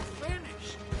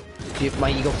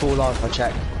 Mate, you got full life, I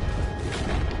checked.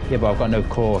 Yeah, but I've got no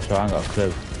core, so I ain't got a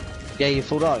clue. Yeah, you're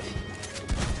full life.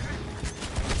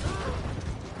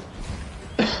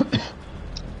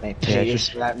 Mate, Yeah, please,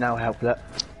 just- without no help, look.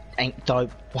 Ain't died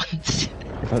once.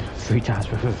 That's 3 times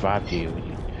worth of revive to you.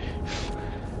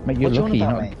 Mate, you're What do you lucky, want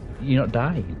about, mate? you're not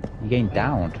dying. You're getting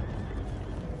downed.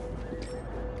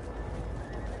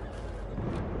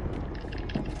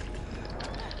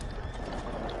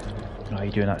 Oh,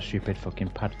 you're doing that stupid fucking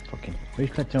pad fucking... Who's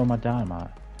collecting all my dynamite?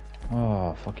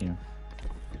 Oh, fucking...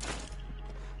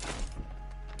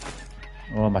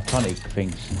 Oh, my tonic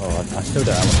thinks... Oh, I still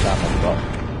don't know how much dynamite I've got.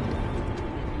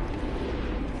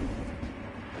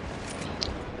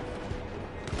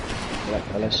 Right,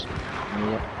 fellas.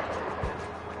 Yeah.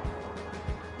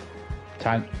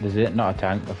 Tank, there's it, not a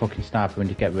tank, a fucking sniper when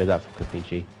you get rid of that fucking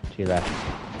PG. To your left.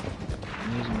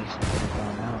 I'm using this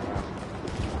bow now.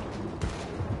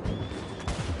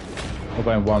 We're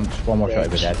going once, one more shot,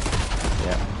 you'll be dead.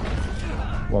 Yeah.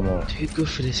 One more. Too good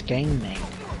for this game, mate.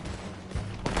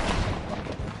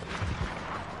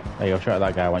 There you go, shot at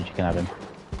that guy once you can have him.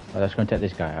 Well, let's go and take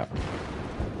this guy out.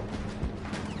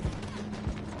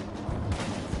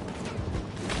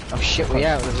 Oh shit, we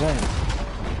out of the zone.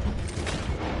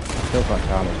 Still got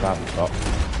how much life I've got.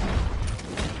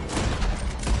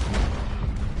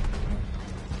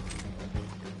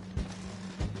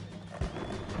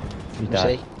 He's You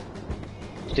dead. see?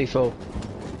 It's too full.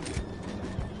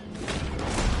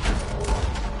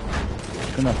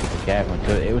 It's gonna have to be careful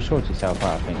until it will sort itself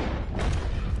out, I think.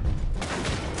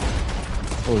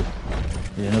 Oh,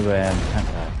 there's another tank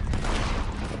guy.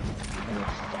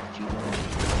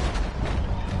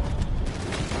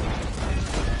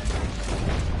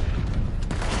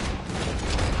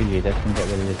 Kill you, that's gonna get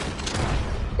rid of this.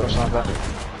 Got a sniper.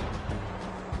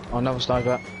 Oh, another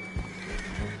sniper.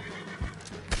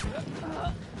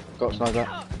 Got a sniper.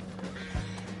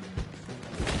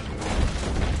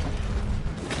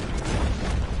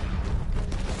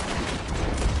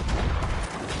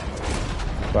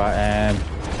 Right,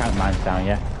 tank mine's down,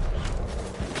 yeah?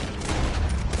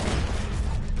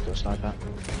 Got a sniper.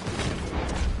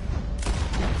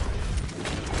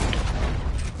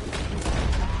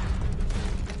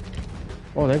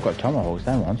 Oh, they've got tomahawks,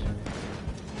 them ones.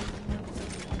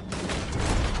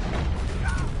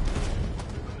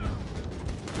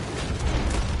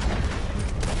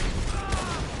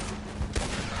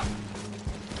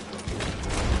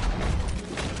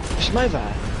 Push him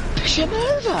over. Push him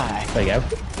over. There you go.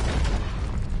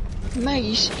 Mate,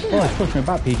 you see Oh, that? it's pushing me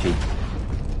back, PG.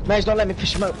 Mate, he's not letting me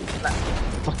push him over. That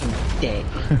fucking dick.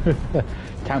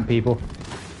 Tank people.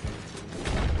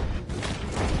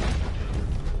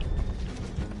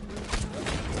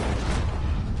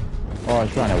 Oh,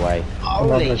 it's run away.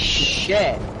 Holy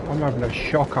shit. I'm having a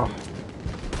shocker.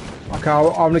 Okay,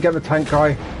 I'm gonna get the tank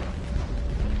guy.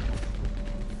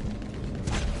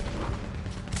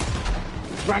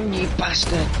 Run, you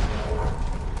bastard.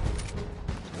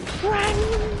 Run.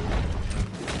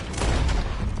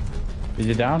 Is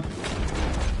he down?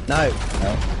 No.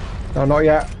 No. No, not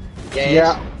yet. Yeah, he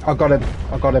Yeah, I got him.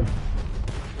 I got him.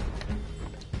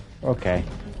 Okay.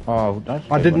 Oh, that's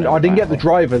I didn't get the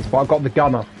drivers, but I got the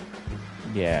gunner.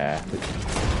 Yeah.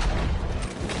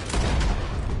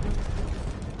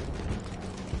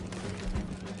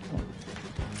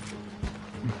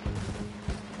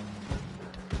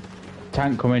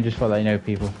 Tank coming just for that, you know,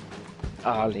 people.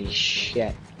 Holy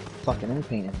shit. Fucking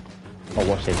unpainted. Oh,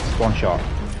 what's this? One shot.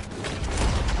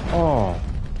 Oh,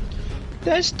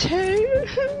 There's two.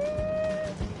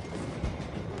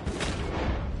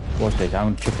 what's this?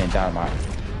 I'm chipping it down, mate.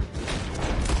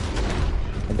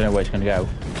 I don't know where it's gonna go.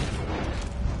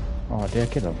 Oh, did I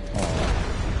kill him?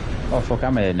 Oh fuck,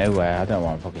 I'm in nowhere. I don't know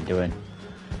what I'm fucking doing.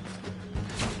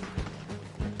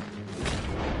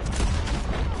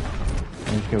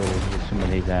 Let's go with some of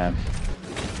these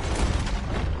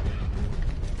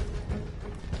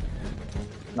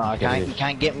No, I can't. You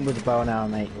can't get him with the bow and arrow,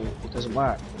 mate. It doesn't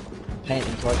work. Paint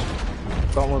him twice.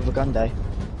 Got him with a gun, though.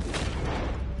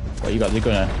 What, you got the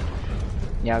gunner?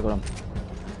 Yeah, I got him.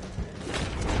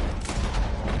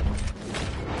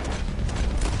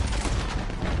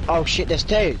 Oh shit, there's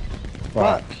two.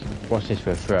 Right. Fuck. What's this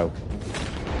for a throw?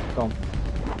 Go on.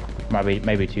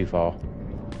 Maybe too far.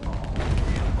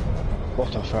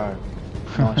 What a throw.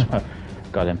 Nice one.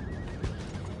 Got him.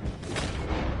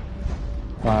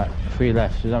 Right, 3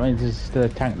 left. Does that mean there's still a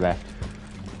tank left?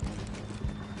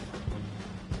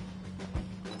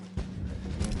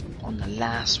 On the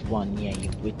last one, yeah, you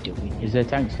would do it. Is there a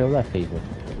tank still left, people?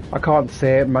 I can't see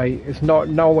it, mate. It's not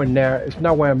nowhere near. It's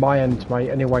nowhere on my end, mate.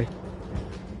 Anyway,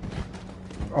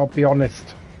 I'll be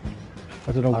honest.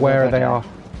 I don't know where they are.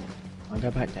 I'll go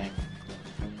back down.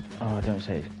 Oh, I don't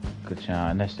say it's good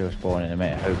chance, unless they'll spawn in a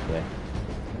minute, hopefully.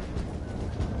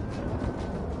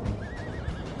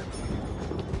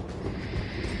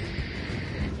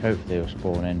 Hopefully they'll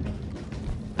spawn in.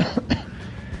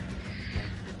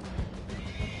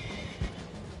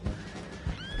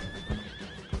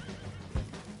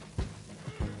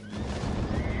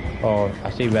 Oh, I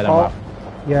see red on map.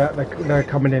 Yeah, they're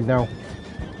coming in now.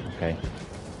 Okay.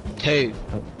 2,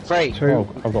 3. Oh,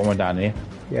 I've got one down here.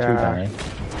 Yeah. 2 down here.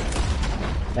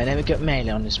 They never get melee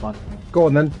on this one. Go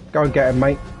on then. Go and get him,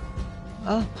 mate.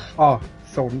 Oh. Oh,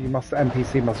 so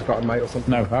NPC must have got him, mate, or something.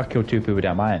 No, I killed 2 people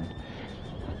down my end.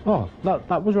 Oh,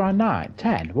 that was round 9.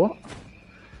 10? What?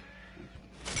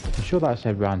 I'm sure that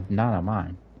said round 9 on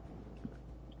mine.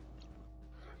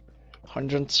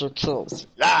 102 kills.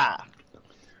 Ah!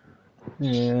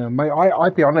 Yeah, mate,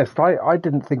 I'd be honest, I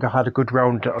didn't think I had a good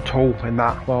round at all in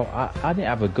that. Well, I didn't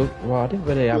have a good... Well, I didn't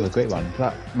really have a great one.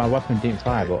 My weapon didn't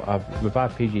fire, but I've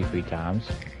revived PG 3 times.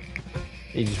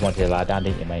 You just wanted to lie down,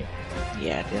 didn't you, mate?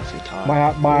 Yeah, definitely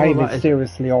tired. My aim is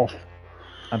seriously off.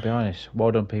 I'll be honest,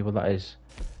 well done, people, that is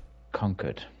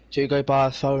conquered. 2 go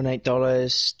bar, phone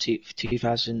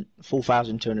 $8,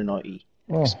 4,290.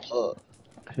 Oh. So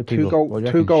Two people, what do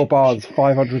you two reckon? gold bars,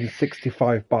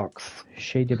 $565.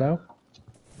 Shady Bell?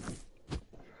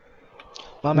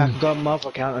 My man can go on my other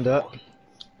account and do it.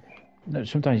 No,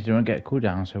 sometimes you don't get a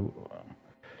cooldown, so...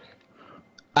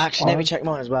 Actually, let me check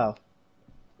mine as well.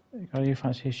 Oh, you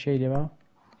fancy a Shady Bell?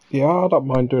 Yeah, I don't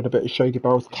mind doing a bit of Shady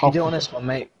Bells. You Tough, do it on this one,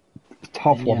 mate.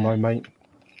 tough one Yeah. though, mate.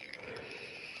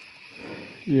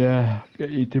 Yeah,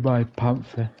 get you to my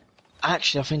panther.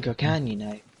 Actually, I think I can, you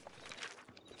know.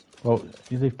 Well,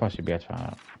 you leave possibly be able to find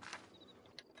out.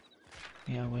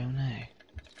 Yeah, I will now.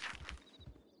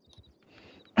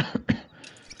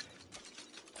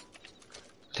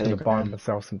 I'm gonna buy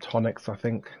myself some tonics, I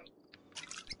think.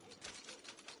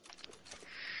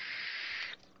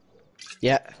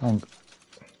 Yeah. I'm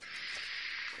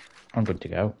good to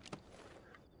go.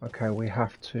 Okay, we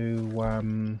have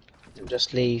to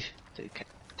Just leave the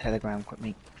Telegram quick,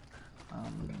 mate.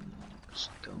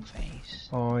 Skull face.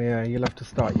 oh yeah, you'll have to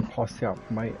start your posse up,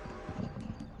 mate.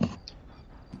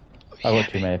 I've got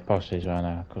too many posses right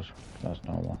now, because that's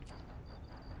normal.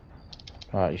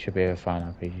 Right, you should be able to find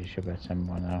out, PG. You should be able to send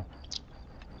one now.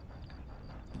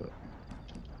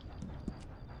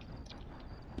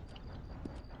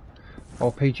 Oh,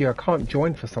 PG, I can't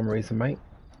join for some reason, mate.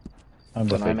 I'm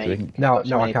Don't know, afraid mate. to link. No, Got so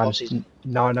no, I many can. posses.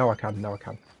 No, I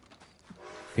can.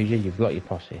 PG, you've got your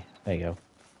posse. There you go.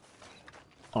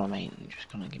 Oh, mate, you're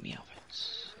just gonna give me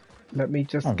outfits. Let me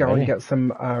just Oh, go really? and get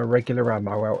some regular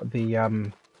ammo out of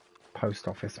the post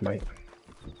office, mate.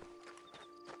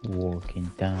 Walking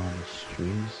down the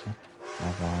streets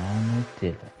of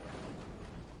Armadillo.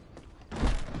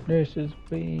 This is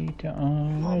Peter Oh,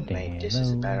 Armadillo. mate, this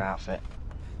is a better outfit.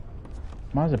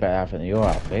 Mine's a better outfit than your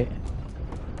outfit.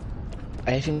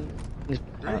 Anything is...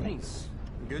 Greetings.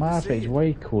 Good My to see outfit is you.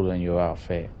 way cooler than your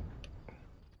outfit.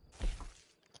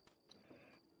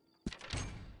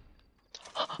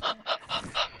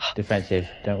 Defensive.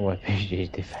 Don't worry, PG is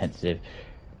defensive.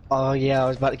 Oh, yeah, I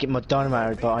was about to get my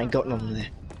dynamite, but I ain't got none there.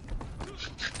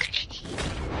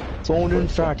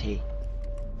 430.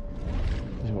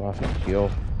 This is what I think is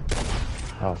your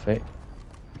outfit.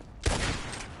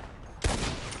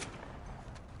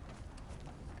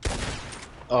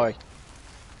 Oi.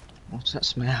 What's that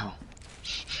smell?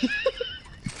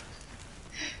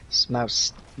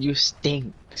 Smells... You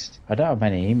stinks. I don't have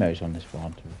many emotes on this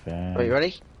one, to be fair. Are you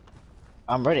ready?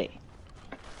 I'm ready.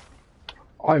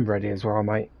 I'm ready as well,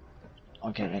 mate.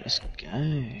 Okay, let's go.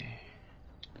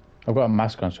 I've got a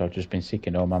mask on, so I've just been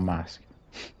seeking all my mask.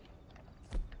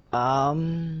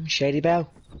 Shady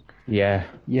Bell? Yeah.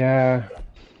 Yeah,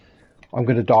 I'm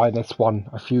gonna die in this one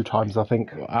a few times, I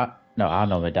think. Well, I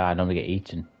normally die. I normally get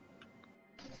eaten.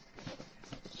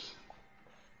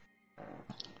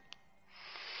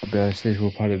 be honest, this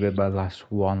will probably be my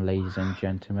last one, ladies and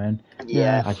gentlemen.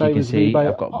 Yeah. As you same can as me, see, mate.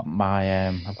 I've got my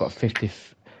I've got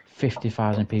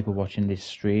 50,000 people watching this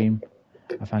stream.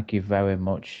 I thank you very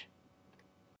much.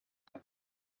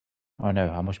 Oh no,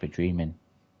 I must be dreaming.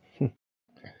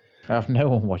 I have no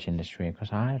one watching the stream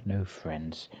because I have no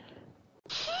friends.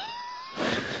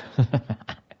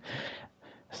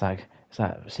 It's like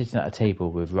sitting at a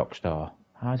table with Rockstar.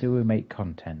 How do we make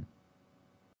content?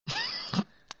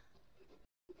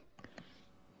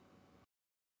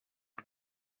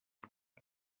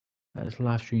 Let's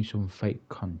live stream some fake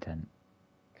content.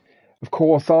 Of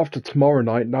course, after tomorrow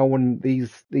night, no one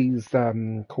these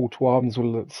call to arms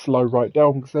will slow right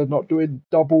down because they're not doing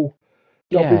double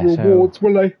Yeah, rewards,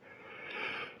 will they?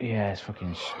 Yeah, it's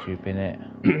fucking stupid,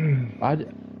 innit?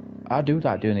 I do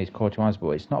like doing these call to arms,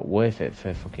 but it's not worth it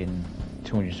for fucking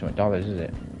 $200 something, is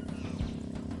it?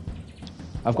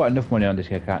 I've got enough money on this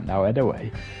account now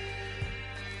anyway.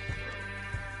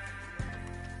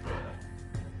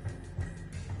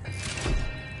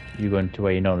 You going to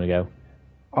where you normally go?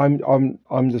 I'm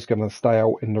just gonna stay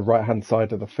out in the right hand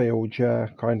side of the field, yeah,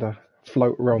 kinda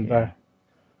float around there.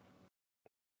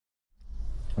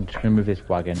 I'm just gonna move this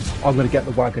wagon. I'm gonna get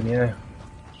the wagon, yeah.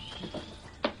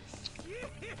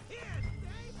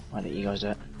 Why don't you guys do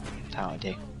it? That's how I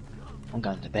do. I'm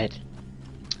going to bed.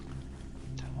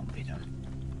 That won't be done.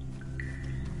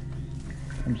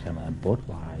 I'm just having a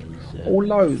Budweiser.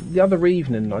 Although the other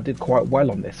evening I did quite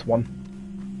well on this one.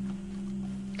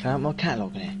 Can I have my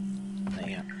catalogue in here? There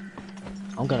you go.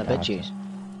 I'm going to bed, Juice.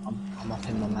 I'm up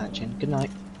in my mansion. Good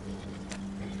night.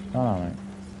 Oh, mate.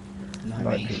 Night,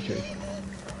 Night, mate. PG.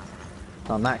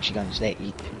 I'm actually going to sleep.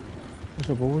 What's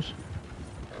up, boys?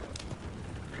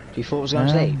 You thought I was going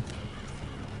to sleep?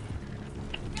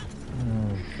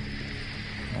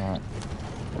 Alright.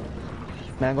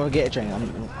 Man, I'm going to get a drink.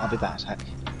 I'll be back, Zach.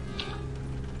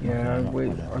 Yeah, I'm I'm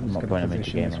not just putting gonna him into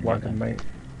position game this on wagon, that. mate.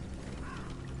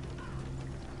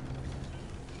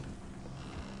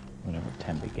 We've got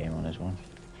a 10-bit game on this one. To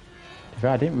be fair,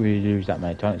 I didn't really lose that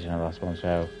many tonics in the last one,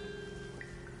 so...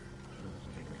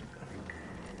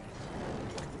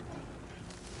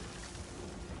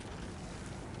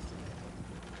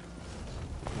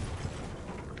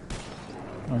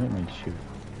 I didn't mean to shoot.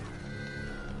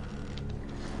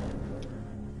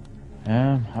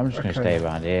 I'm just going to stay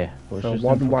around here. But So it's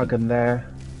just one wagon there,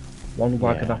 one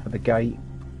wagon Yeah. up at the gate.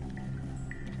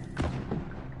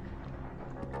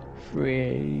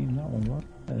 Free, not one.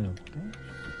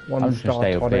 One I'm just going to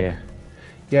stay up tonic. here.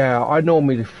 Yeah, I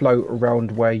normally float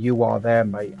around where you are there,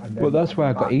 mate. And then Well, that's where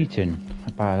I got back. eaten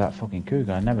by that fucking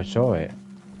cougar. I never saw it.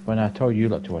 When I told you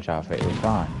lot to watch out for it, it was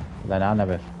fine. But then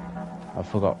I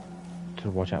forgot to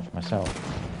watch out for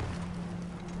myself.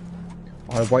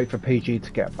 I wait for PG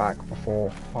to get back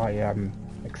before I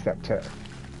accept it.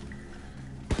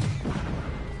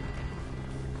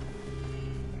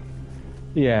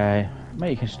 Yeah,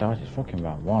 mate, you can start it fucking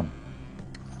round one.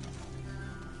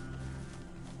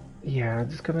 Yeah, I'm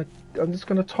just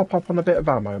gonna top up on a bit of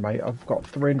ammo, mate. I've got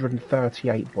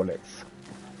 338 bullets.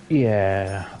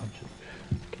 Yeah.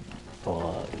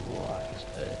 Oh,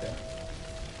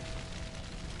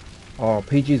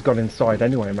 PG's gone inside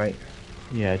anyway, mate.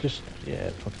 Yeah,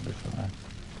 fucking be fine.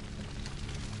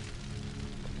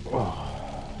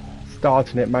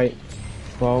 Starting it, mate.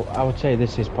 Well, I would say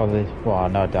this is probably, well, I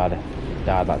know Dad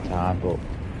died that time, but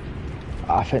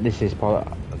I think this is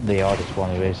probably the hardest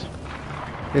one there is.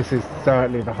 This is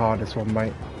certainly the hardest one,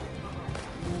 mate.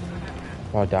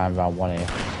 Probably dying round one here.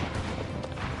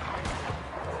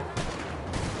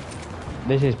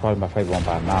 This is probably my favourite one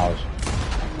by miles.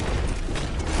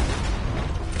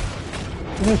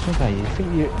 You know, sometimes you think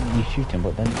you're shooting,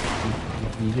 but then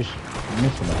you just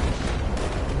miss them.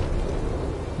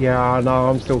 Yeah, I know.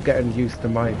 I'm still getting used to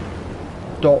my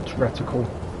dot reticle.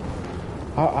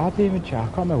 I didn't even check. I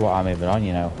can't remember what I'm even on,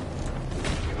 you know.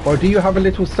 Well, do you have a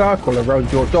little circle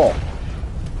around your dot?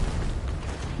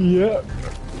 Yeah.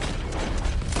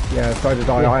 Yeah, so did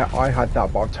I. Yeah. I had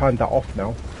that, but I've turned that off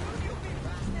now.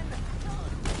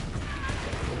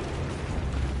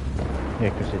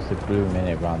 Yeah, because it's the bloom in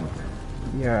it round.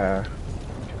 Yeah.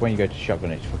 When you go to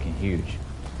shotgun, it's fucking huge.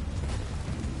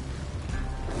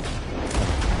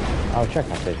 I'll check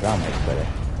out this round, mate, buddy.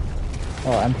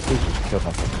 Oh, NPCs just killed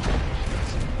my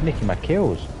fucking... Nicking my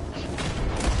kills.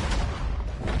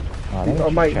 Oh,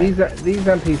 mate, these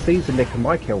NPCs are nicking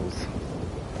my kills.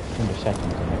 100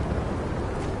 seconds, isn't it?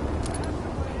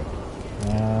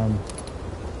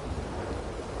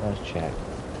 Let's check.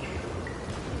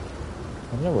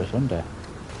 I don't know what's under.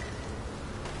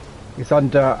 It's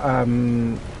under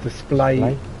display.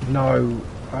 Display? No,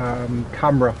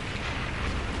 camera.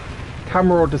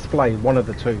 Camera or display, one of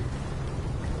the two.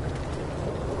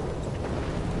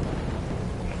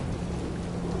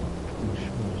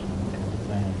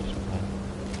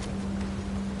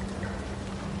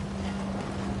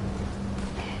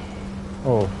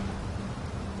 Oh.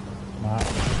 Right.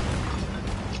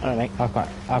 Alright, mate. I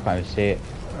can't even see it.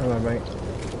 Hello, mate.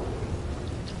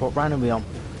 What round are we on?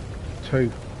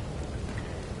 2.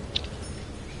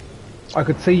 I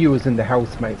could see you was in the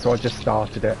house, mate, so I just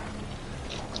started it.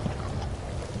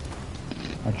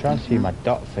 I'm trying to see my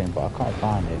dot thing, but I can't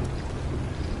find it.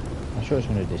 I'm sure it's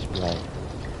on the display.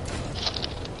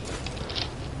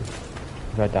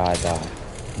 If I die, I die.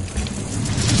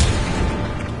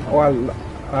 Well,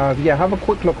 yeah, have a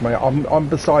quick look, mate. I'm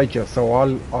beside you, so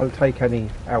I'll take any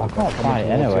out. I can't find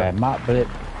it anywhere, Matt, but it...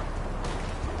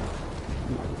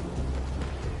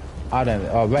 I don't...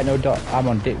 Oh, retinal dot... I'm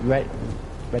on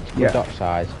reticle dot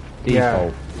size.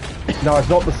 Default. Yeah. No, it's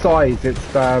not the size, it's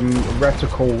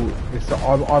reticle.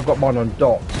 I've got mine on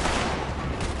dot.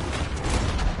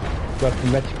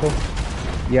 Working reticle?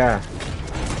 Yeah.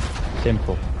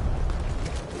 Simple.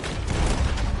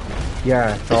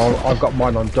 Yeah, so I've got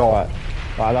mine on dot.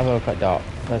 Right, I'll have a look at dot.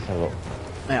 Let's have a look.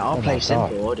 Mate, I'll Oh play my simple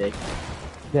God. already.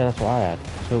 Yeah, that's what I had.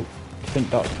 So, do you think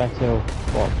dot's better or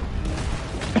what?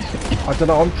 I don't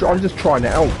know, I'm just trying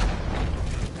it out.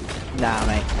 Nah,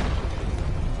 mate.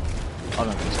 I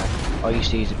don't think so. I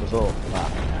used to use it before, but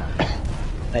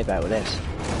play better with this.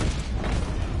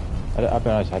 I'll be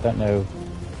honest, I don't know.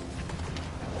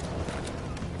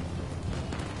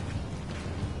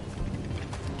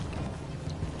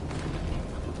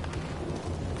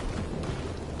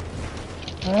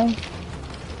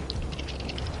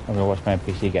 I'm gonna watch my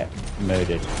NPC get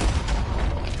murdered.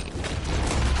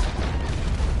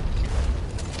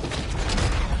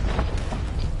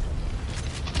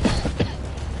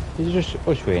 Is it just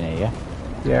us three in here, yeah?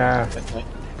 Yeah. Okay.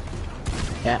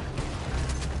 Yeah.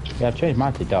 Yeah, I've changed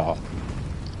mine to dark.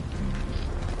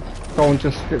 Someone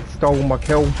just stole my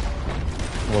kill.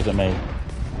 It wasn't me.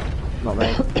 Not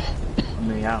me. I'm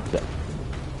me out. It's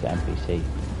the NPC.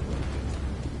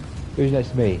 Who's next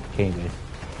to me? Kingley.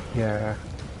 Yeah.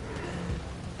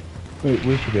 We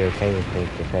should be okay with it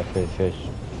for the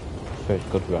first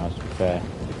good rounds, to be fair.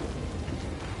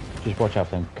 Just watch out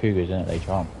for them cougars, innit,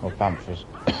 later on, or panthers.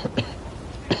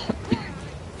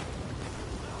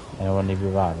 Anyone need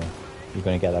reviving? You're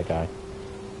gonna get that guy.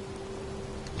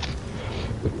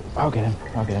 I'll get him.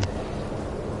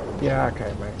 Yeah,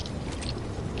 okay, mate.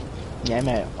 Yeah,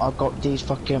 mate. I've got these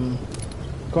fucking...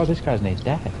 God, this guy's nearly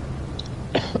dead.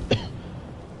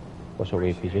 What's up,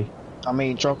 EPG? I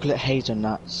mean, chocolate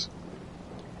hazelnuts.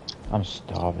 I'm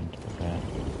starving, to be fair.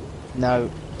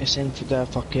 No, it's in for the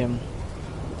fucking...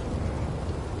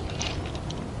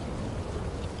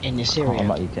 in the cereal. I'm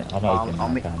not eating that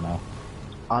now.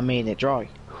 I mean it dry.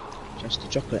 Just the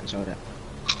chocolate inside it.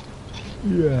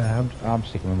 Yeah, I'm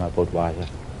sticking with my Budweiser.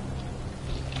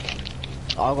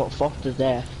 I got Fosters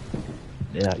there.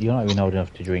 Yeah, you're not even old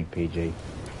enough to drink, PG.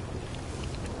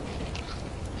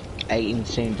 18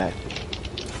 soon, though.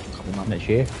 Couple months. Next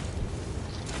year?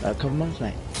 A couple months,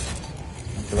 mate.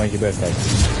 So when's your birthday?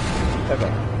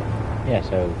 Okay. Yeah,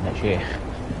 so next year.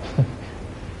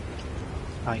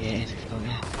 Oh, yeah, it is. Oh,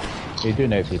 yeah. You do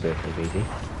know for your birthday, PG.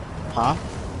 Huh?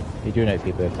 You do know for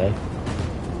your birthday.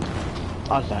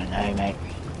 I don't know, mate.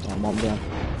 I won't be on.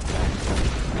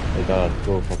 You gotta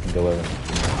go fucking go over.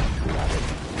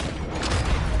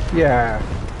 Yeah.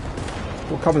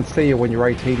 We'll come and see you when you're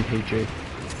 18, PG.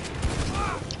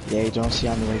 Yeah, you don't see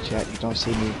on the way chat. You don't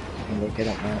see me when they get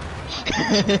up, mate.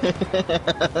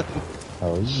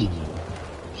 Oh, yeah.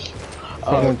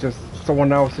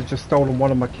 Someone else has just stolen one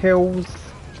of my kills.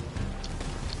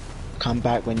 Come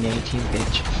back when you're 18,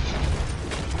 bitch.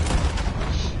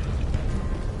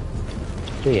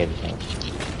 Do everything.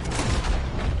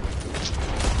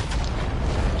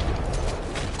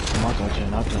 Oh my god, you're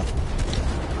an ugly.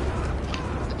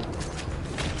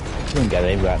 You can get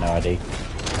it right now, ID.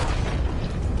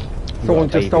 Someone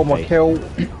just stole my kill.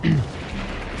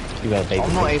 You got a baby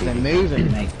I'm not face, even PG.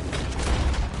 moving, mate.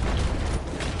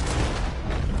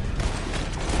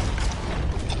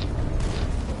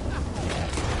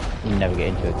 You never get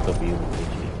into a W,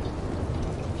 PG.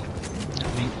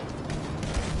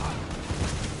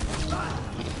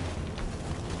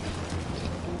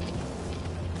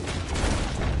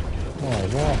 Oh,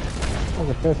 what? That was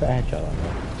a perfect headshot, that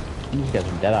was. You just get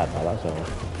some dead eye, pal, that's all.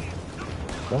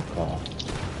 Fuck off.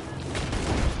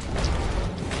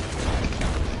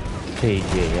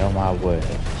 PG, oh my word.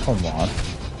 Come on.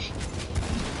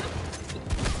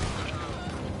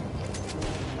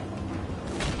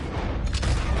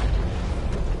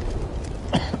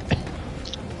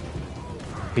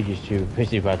 PG's too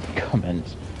busy writing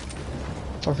comments.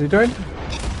 What's he doing?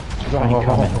 Writing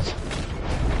comments.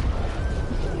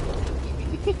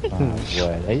 Oh,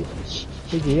 word.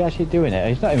 PG actually doing it?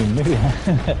 He's not even moving.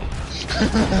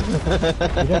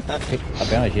 I'll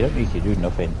be honest, you don't need to do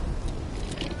nothing.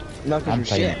 No, I'm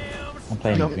shit.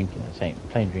 playing and drinking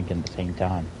at the same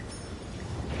time.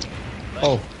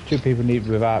 Oh, 2 people need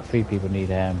revive, 3 people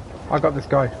need I got this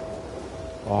guy.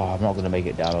 Oh, I'm not gonna make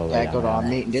it down all the way. Yeah, good on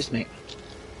meeting this mate.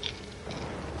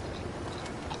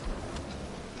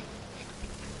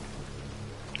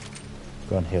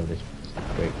 Go and heal this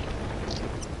quick.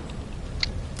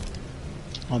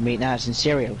 I'm meeting ads and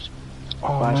cereals.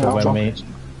 Oh, Right, mate, so when chocolates.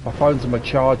 my phone's on my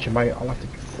charger, mate. I'll have to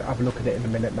have a look at it in a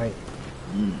minute, mate.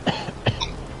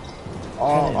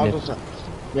 Oh, I just...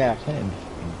 Yeah.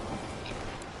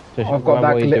 So I've got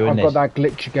that that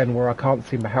glitch again where I can't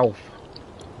see my health.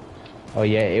 Oh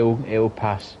yeah, it'll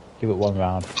pass. Give it 1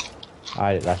 round.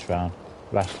 I did last round.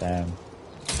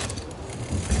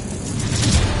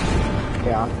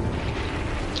 Yeah.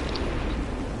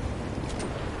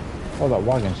 Oh, that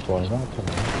wagon spawn is not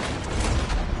coming.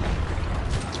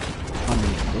 I'm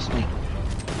meeting this mate.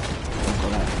 I've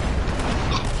got that.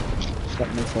 Step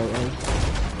no photos.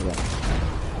 Yeah.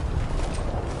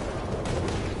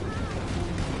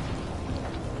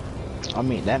 I'll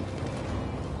meet them.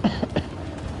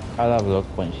 I'll have a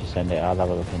look once you send it. I'll have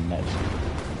a look in next.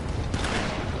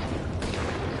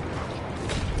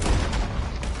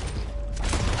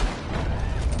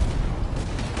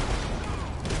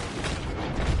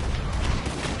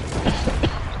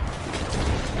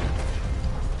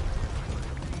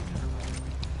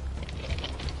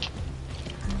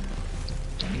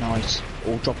 Nice.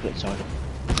 All chocolate side.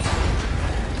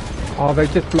 Oh,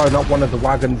 they've just blown up one of the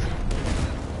wagons.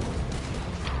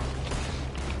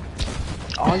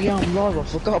 Oh yeah, I'm live. I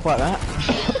forgot about that.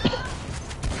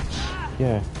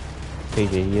 Yeah.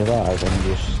 PG, you're live and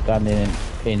you're standing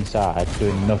inside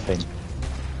doing nothing.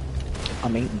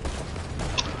 I'm eating.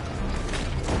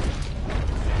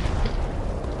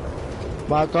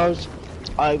 Well guys,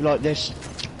 I like this.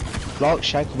 Like,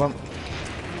 share, comment.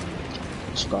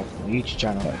 Subscribe to my YouTube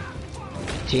channel.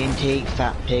 TNT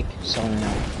Fat Pig signing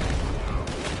out.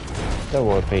 Don't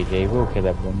worry, PG, we'll kill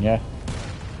everyone, yeah?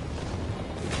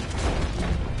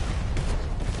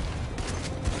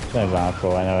 It's no round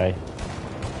 4 anyway.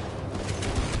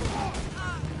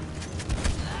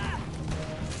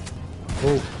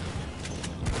 Oh.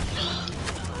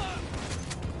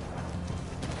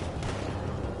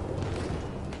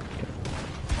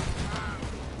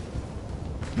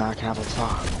 Now I can have a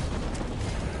fart.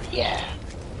 Yeah.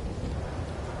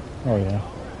 Oh yeah.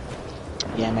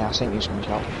 Yeah, mate, I sent you a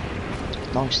screenshot.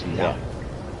 Nicely done.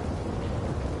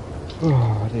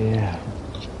 Oh dear.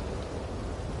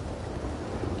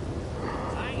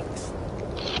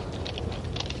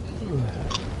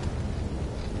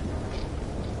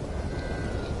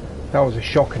 That was a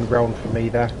shocking round for me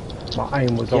there. My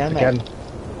aim was off mate. again.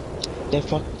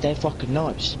 They're fucking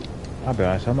nice. I'll be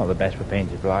honest, I'm not the best with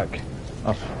painted black.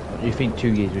 You think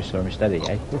 2 years with so steady,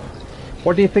 eh?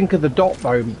 What do you think of the dot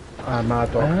though,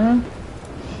 Mad Dog? I don't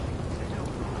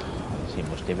see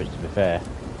much difference to be fair.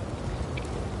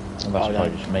 Well, that's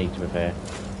probably just me to be fair.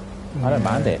 I don't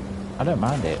mind it. I don't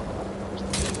mind it.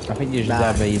 I think you should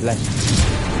have a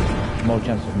more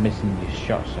chance of missing your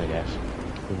shots, I guess,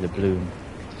 with the bloom.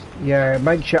 Yeah, it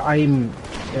makes your aim.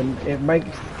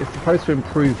 It's supposed to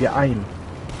improve your aim.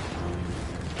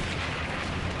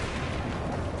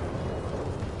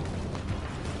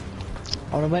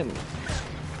 Oh no, wait.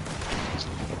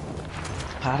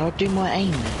 How do I do my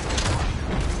aim then?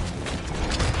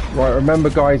 Right, remember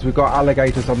guys, we've got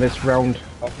alligators on this round.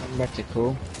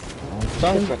 Reticle.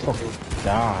 Don't Reticle.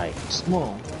 die.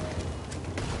 Small.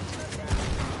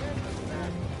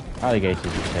 Alligators,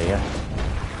 you say, yeah?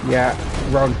 Yeah,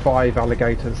 round 5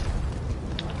 alligators.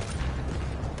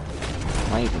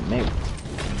 Not even me.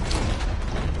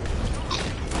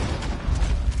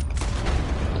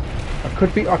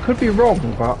 I could be wrong,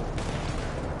 but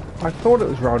I thought it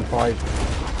was round 5.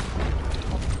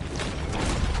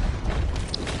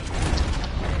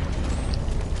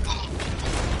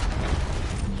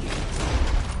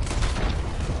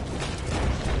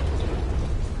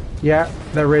 Yeah,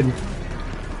 they're in.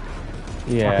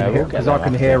 Yeah, because I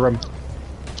can hear them.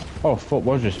 Oh, foot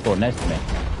was just spawned next to me.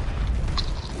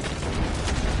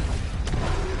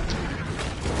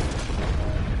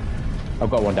 I've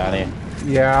got one down here.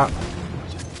 Yeah.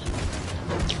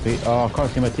 Oh, I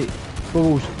can't see my teeth.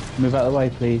 Balls, move out of the way,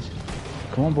 please.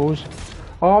 Come on, balls.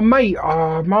 Oh, mate,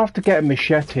 I'm after getting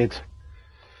macheted.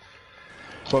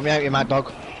 Put me out, you mad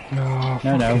dog. Oh, No,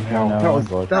 fucking no, hell. no, that I'm was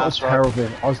good. that was That's right. terrible.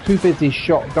 I was too busy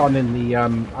shotgunning the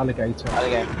alligator. There we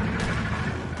go.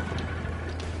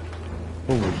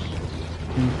 Balls.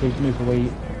 Can you please move away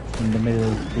from the middle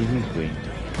of the TV screen?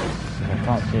 I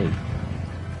can't see.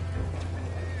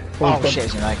 Oh shit,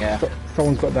 it's an alligator.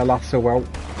 Someone's got their lasso out.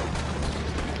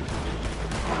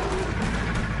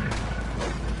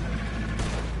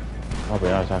 I'll be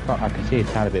honest, I can see a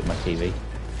tiny bit of my TV.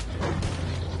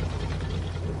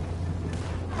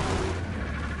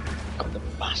 Got the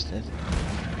bastard.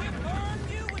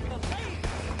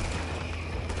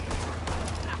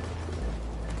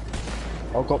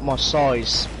 I've got my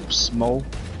size small,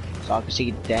 so I can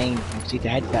see the aim. I can see the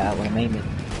head better when I'm aiming.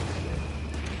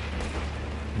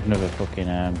 Another fucking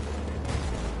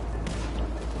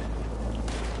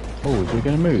Oh, is he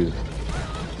gonna move?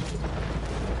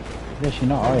 Yes, you're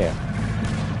not, are you?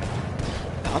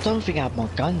 I don't think I have my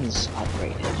guns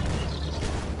upgraded.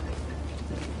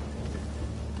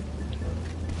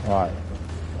 Right.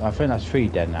 I think that's 3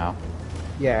 dead now.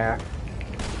 Yeah.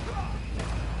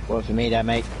 Well, for me there,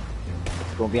 mate.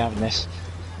 Won't be having this.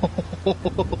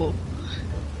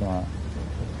 Right.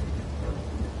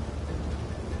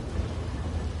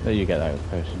 There you get that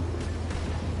person.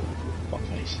 Fuck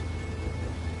face.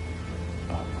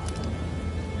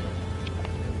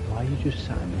 Why are you just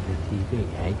sat with the TV,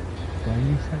 eh? Why are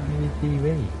you sat with the TV?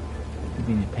 You've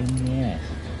been a pain in the ass.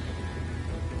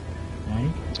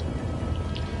 Right?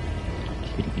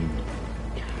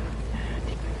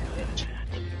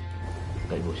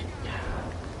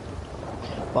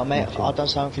 Well, mate, I've done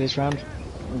something for this round.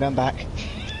 I'm going back.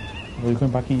 Are you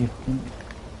going back in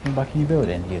your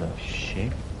building? You little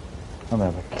shit. I'm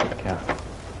gonna have a kick out.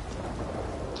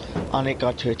 I need to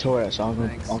go to a toilet, so I'm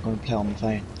going to play on my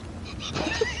phone.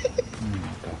 Oh my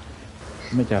god.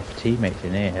 I'm meant to have teammates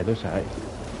in here. It looks like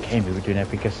we were doing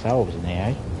everything ourselves in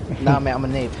here, eh? Nah, mate, I'm a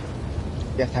noob.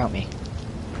 You have to help me.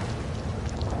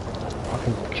 I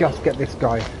can just get this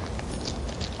guy.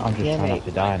 I'm just Yeah, trying mate. not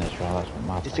to die in this trial, that's what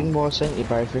my The thing was, ain't you,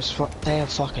 bro, they are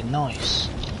fucking nice.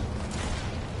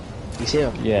 You see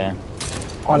them? Yeah.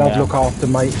 I'll have Yeah. look after,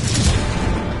 mate.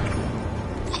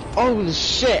 Holy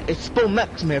shit, it spawned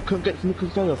next to me. I couldn't get my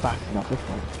controller fast enough this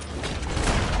one.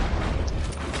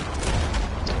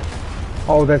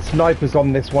 Oh, there's snipers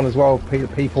on this one as well,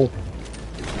 people.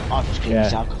 I'll just kill Yeah.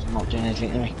 myself because I'm not doing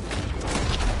anything anyway.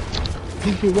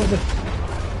 PG, what the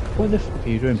fuck are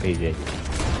you doing, PG?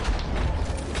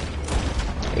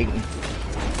 Eating.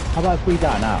 How about if we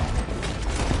die now?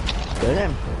 Do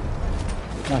them.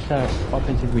 No, sir, what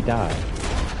happens if we die?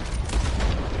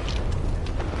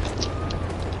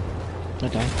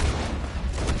 Okay.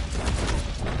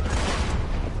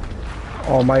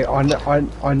 Oh, mate,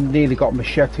 I nearly got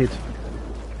macheted.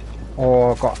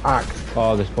 Or got axed.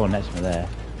 Oh, there's spawn next to me there.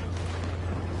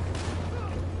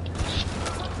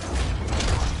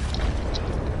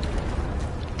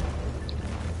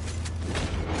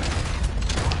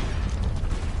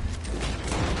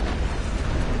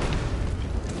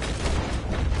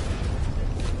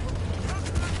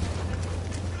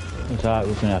 It's alright,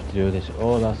 we're gonna have to do this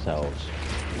all ourselves.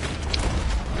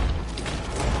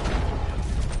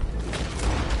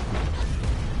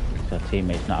 Our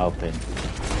teammate's not helping.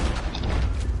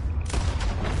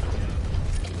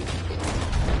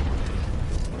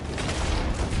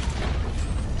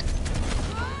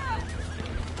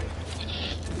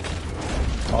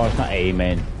 Oh, it's not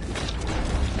aiming.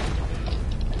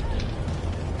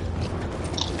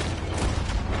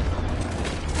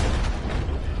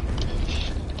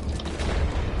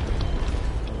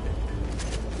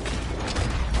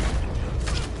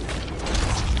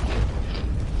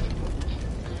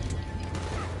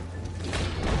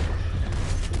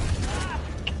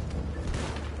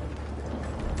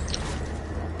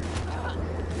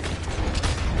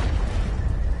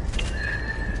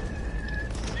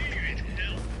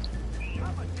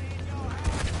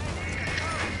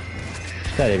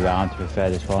 Steady round, to be fair,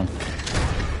 this one.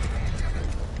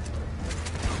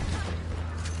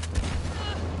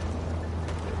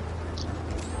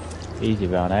 Easy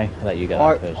round, eh? I'll let you get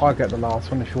that first. I get the last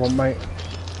one if you want, mate.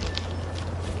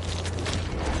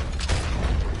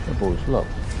 The balls, look.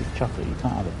 It's chocolate, you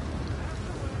can't have it.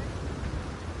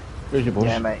 Where's your balls?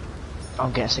 Yeah, mate.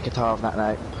 I'm getting sick and tired of that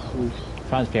now. Oof.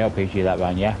 Fancy LPG that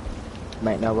round, yeah?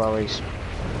 Mate, no worries.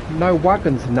 No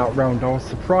wagons in that round, I was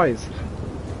surprised.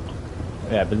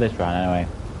 Yeah, but this round anyway.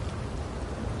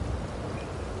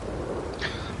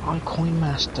 I'm Coin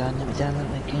Master, and let me down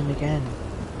that game again.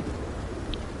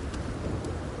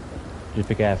 Just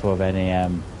be careful of any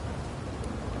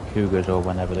cougars or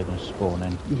whenever they're going to spawn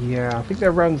in. Yeah, I think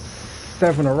they're around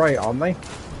 7 or 8, aren't they?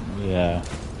 Yeah.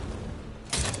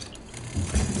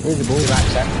 Where's the ball?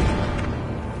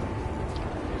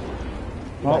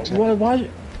 Right, sir. Why,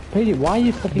 Peter, why are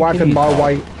you fucking Wagon killing my yourself?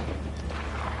 way.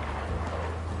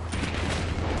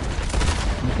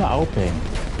 It's not helping.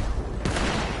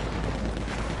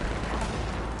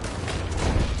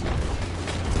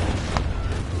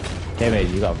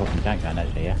 David, you got a fucking tank down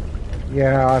actually, yeah?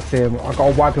 Yeah, I see him. I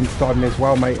got a wagon beside me as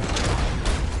well, mate.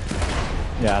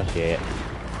 Yeah, I see it.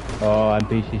 Oh,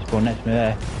 NPC spawned next to me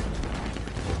there.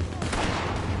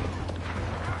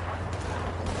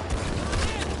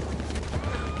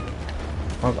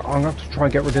 I'm gonna have to try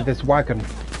and get rid of this wagon.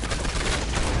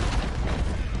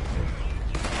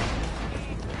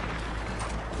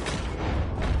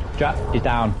 Jack, he's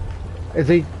down. Is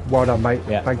he? Well done, mate.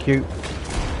 Yeah. Thank you.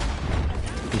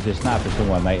 He's a sniper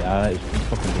somewhere, mate. He's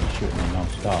fucking been shooting me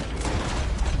non-stop.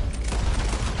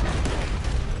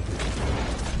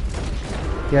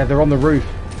 Yeah, they're on the roof.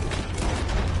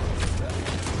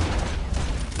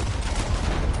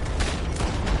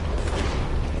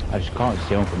 I just can't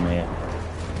see him from here.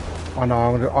 I know,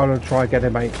 I'm gonna try and get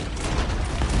him, mate.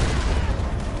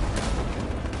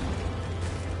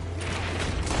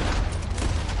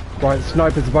 Right,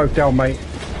 snipers are both down, mate.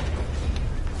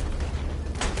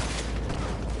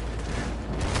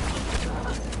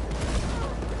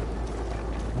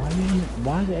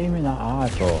 Why is it aiming that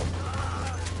hard for?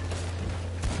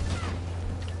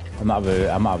 I'm not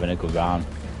having a good round.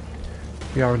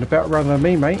 You're having a better run than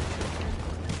me, mate.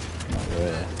 Not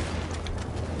really.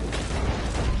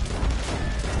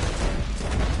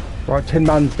 Right, 10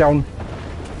 man's down.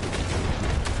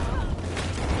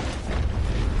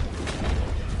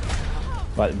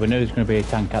 But we know there's going to be a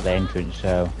tank at the entrance,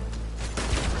 so...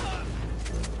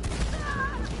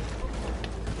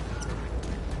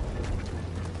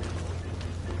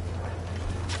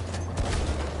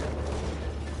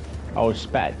 I would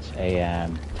expect a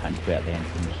tank to be at the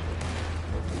entrance.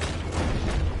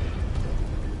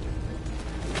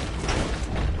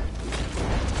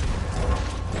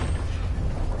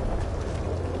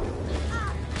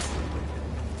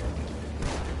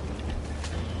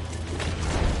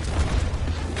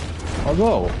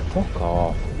 Although, fuck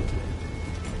off.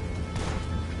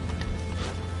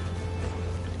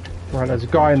 Right, there's a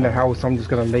guy in the house, I'm just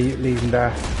gonna leave him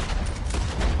there.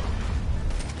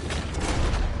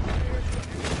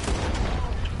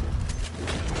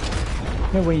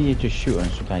 You know when you just shoot and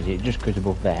sometimes it just goes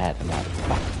above their head. I'm like,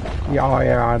 fuck. Yeah,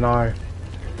 I know.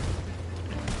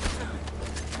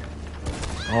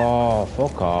 Oh,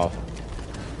 fuck off.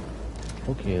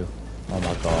 Fuck you. Oh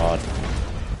my god.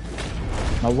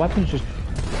 My weapon's just...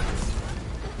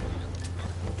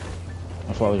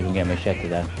 I thought I was going to get machete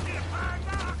then.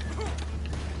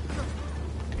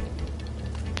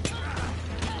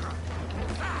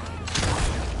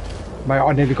 Mate,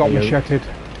 I nearly got macheted.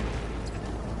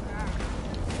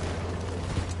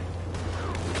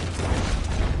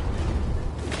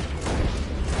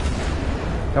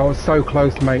 That was so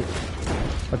close, mate.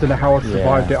 I don't know how I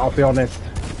survived it, I'll be honest.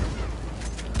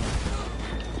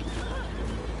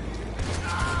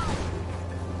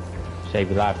 Save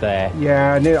your life there.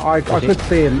 Yeah, I could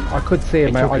see him. I could see him,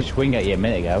 He mate. took a swing at you a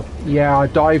minute ago. Yeah, I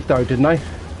dived though, didn't I?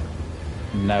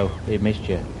 No, he missed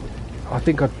you. I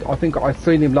think I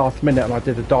seen him last minute and I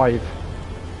did a dive.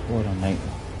 Hold on, mate.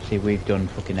 See, we've done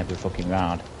fucking every fucking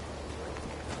round.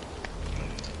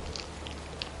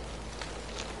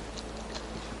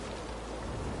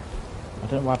 I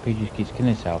don't know why PG keeps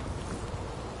killing himself.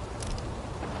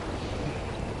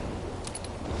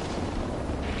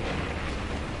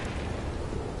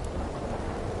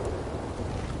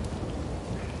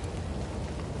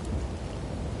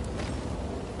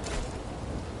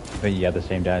 I think you had the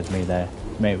same day as me there.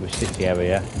 Mate, it was 60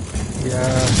 area.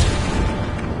 Yeah.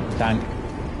 Tank.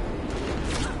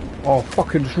 Oh,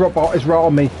 fucking robot is right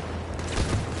on me. I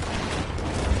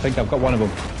think I've got one of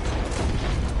them.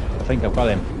 I think I've got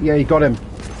him. Yeah, you got him.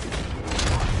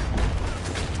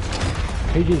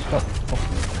 PG's got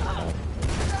fucking...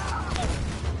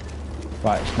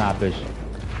 Right, snipers.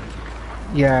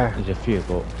 Yeah, There's a few,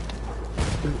 but...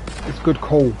 it's a good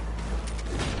call.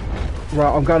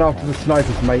 Right, I'm going after the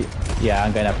snipers, mate. Yeah,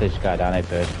 I'm going after this guy down here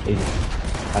first.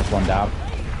 That's one down.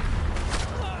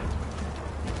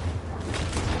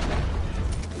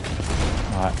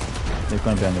 Alright, they're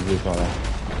going to be on the roof, aren't they?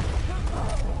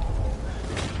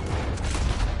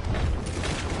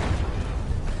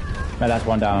 Mate, that's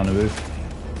one down on the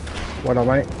roof. Well done,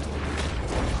 mate.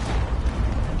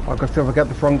 I've got to see if I get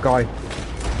the front guy.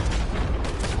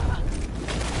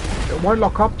 It won't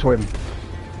lock up to him.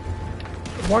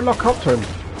 It won't lock up to him.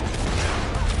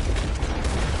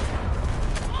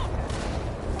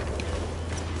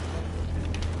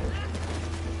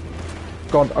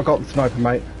 I got the sniper,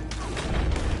 mate.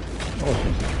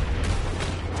 Awesome.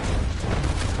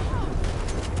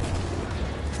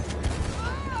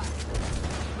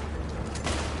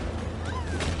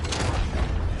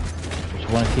 Just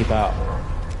want to keep out,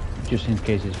 just in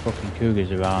case there's fucking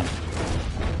cougars around.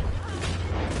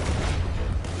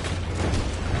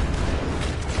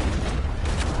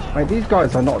 Mate, these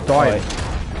guys are not dying.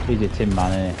 Oh, he's a tin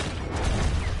man, isn't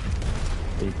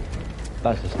he?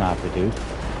 That's a sniper, dude.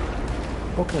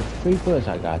 Look at 3 bullets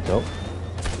that guy took.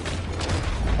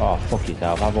 Oh, fuck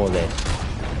yourself, have all this.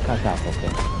 Catch that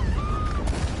fucking.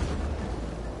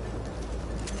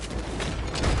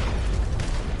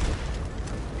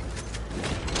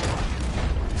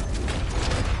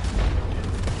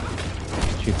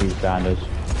 Two people behind us.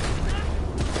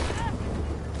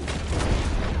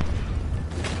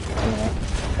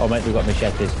 Oh mate, we've got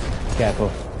machetes. Careful,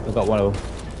 we've got one of them.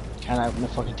 Can't open the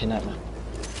fucking tin opener.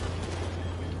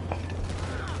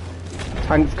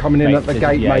 Tanks coming in Mate, at the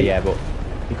gate, yeah, mate. Yeah, but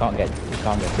you can't get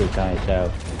through, can you?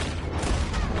 So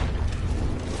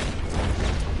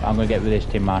I'm gonna get with this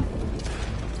tin man.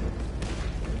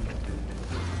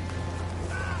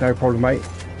 No problem, mate.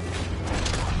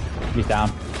 He's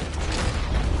down.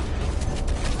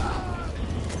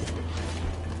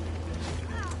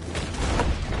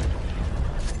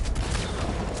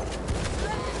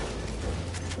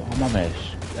 Oh man,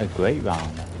 it's a great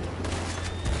round.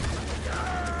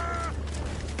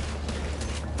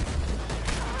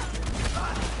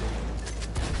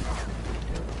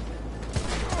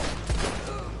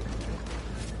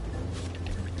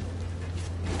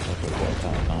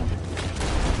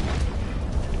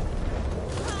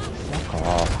 Fuck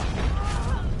off.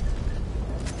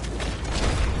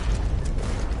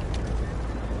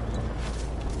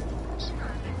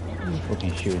 What are you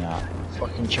fucking shooting at?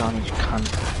 Fucking Chinese cunt.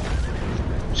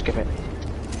 Skip it.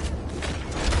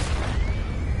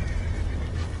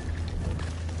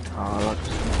 Oh, I like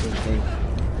this thing.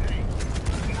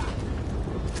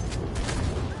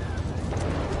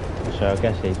 So I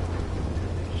guess it's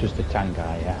just a tank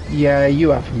guy, yeah? Yeah, you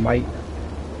have him, mate.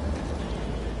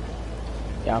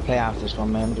 Yeah, I'll play after this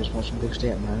one, man. We just want some boosty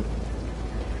at the moment.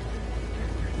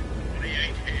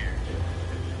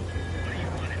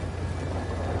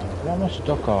 What am I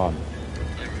stuck on?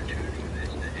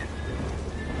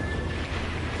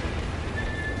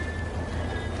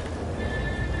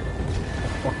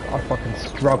 I fucking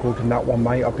struggled in that one,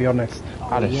 mate, I'll be honest.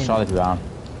 I had a solid round.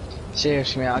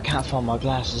 Seriously, mate, I can't find my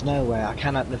glasses nowhere. I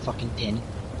can't open the fucking tin.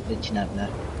 The tin opener.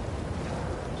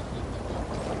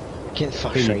 Get the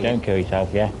fuck Please straight. don't kill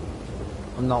yourself, yeah?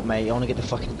 I'm not, mate. I want to get the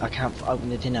fucking. I can't open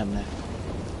the tin opener.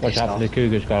 Watch out for the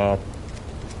cougars, guard.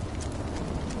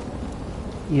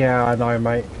 Yeah, I know,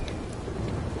 mate.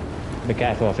 Be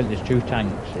careful, I think there's 2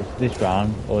 tanks. It's this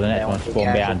round, or the next one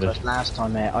spawned behind us. Last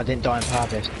time, mate, I didn't die on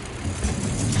purpose.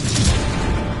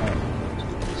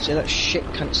 See that shit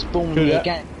cunt spawn me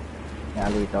again? Yeah,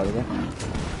 I'll leave that again.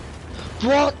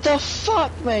 What the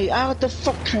fuck, mate? How the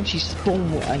fuck can she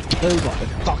spawn and kill me at the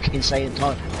fucking same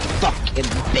time? Fucking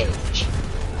bitch!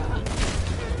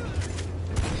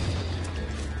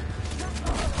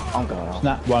 I'm going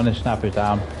off. One of the snappers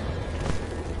down.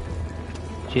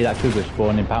 See that cougar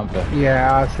spawning panther?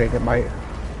 Yeah, I see it, mate.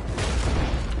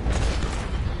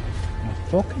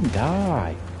 Oh, fucking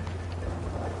die.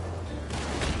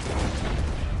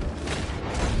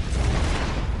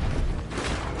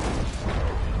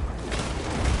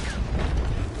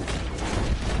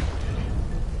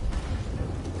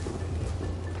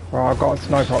 Right, I've got a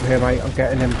sniper up here, mate. I'm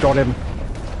getting him. Got him.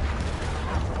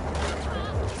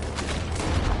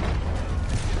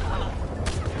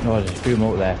 No, there's a few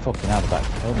more there. Fucking hell, back.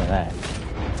 Kill me there.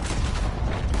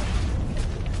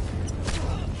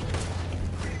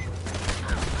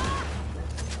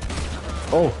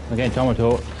 Oh, I'm getting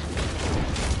tomato.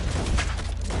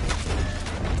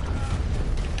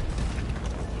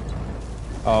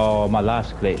 Oh, my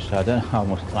last glitch, so I don't know how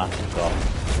much time I've got.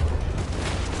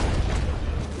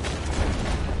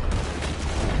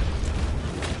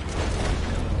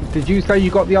 Did you say you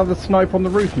got the other snipe on the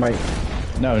roof, mate?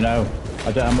 No, I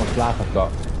don't know how much life I've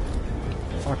got.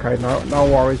 Okay, no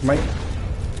worries, mate.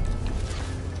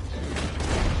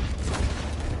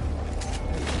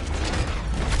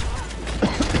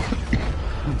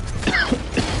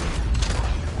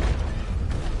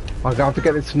 I'm gonna have to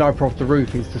get this sniper off the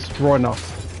roof. He's destroying us.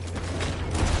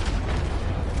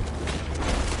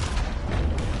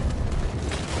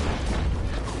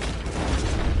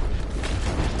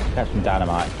 Catch some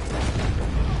dynamite.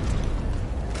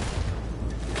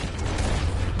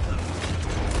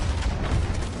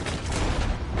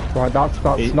 Right, that's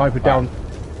that sniper down.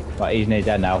 Right, he's near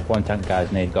dead now. One tank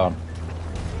guy's near gone.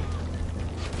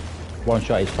 One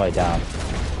shot, he's probably down.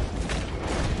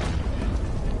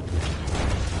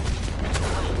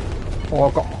 Oh,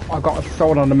 I got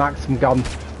someone on the Maxim gun.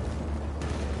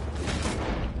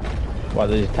 Well,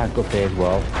 there's a tank up here as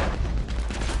well.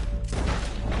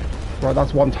 Right,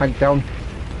 that's one tank down.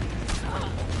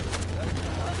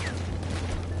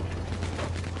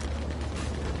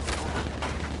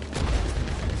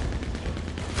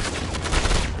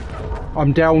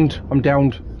 I'm downed. I'm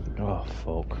downed. Oh,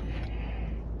 fuck.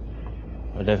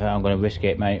 I don't think I'm going to risk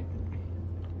it, mate.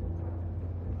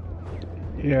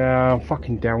 Yeah, I'm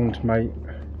fucking downed, mate.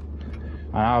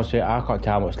 And honestly, I can't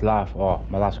tell what's left. Oh,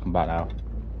 my last come back now.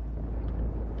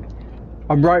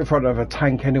 I'm right in front of a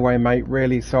tank anyway, mate,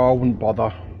 really, so I wouldn't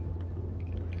bother.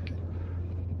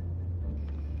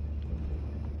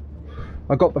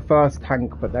 I got the first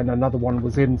tank, but then another one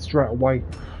was in straight away.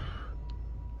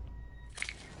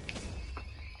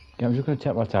 Yeah, I'm just going to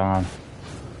take my time.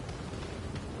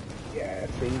 Yeah,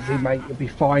 it's easy, mate, you'll be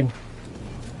fine.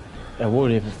 I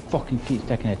would if it fucking keeps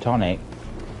taking a tonic.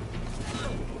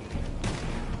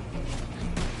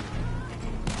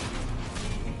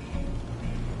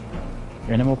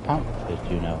 Any more panthers,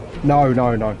 do you know? No.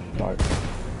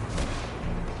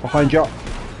 Behind you.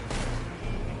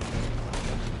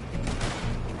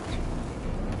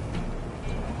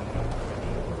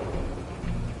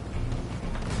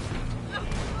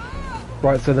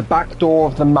 Right, so the back door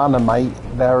of the manor, mate,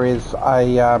 there is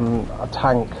a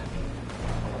tank.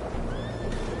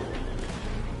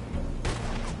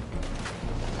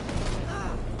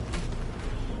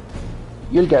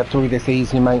 You'll get through this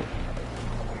easy, mate.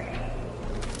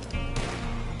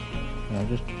 I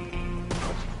just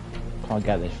can't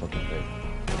get this fucking thing.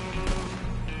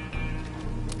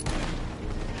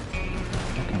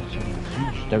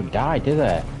 Some just don't die, do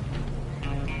they?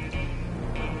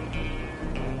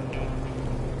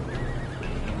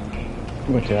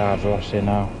 I'm going to Rdr2 here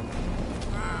now.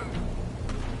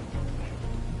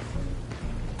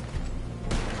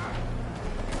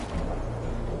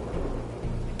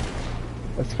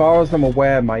 As far as I'm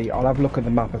aware, mate, I'll have a look at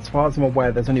the map. As far as I'm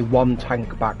aware, there's only one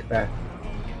tank back there.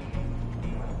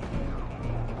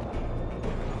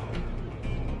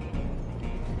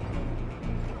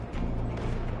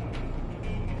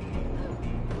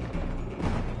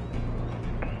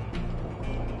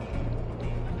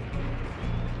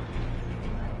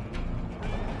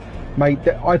 Mate,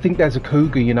 I think there's a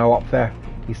cougar, you know, up there.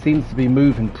 He seems to be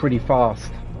moving pretty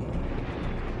fast.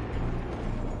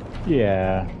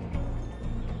 Yeah.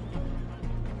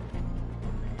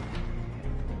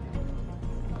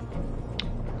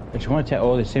 I just want to take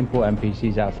all the simple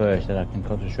NPCs out first, then I can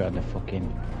concentrate on the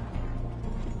fucking...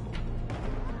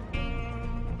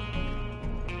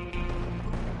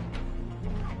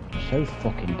 It's so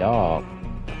fucking dark.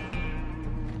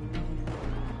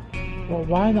 Well,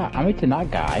 why not? I'm hitting that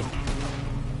guy.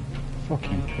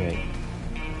 Fucking prick.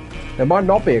 There might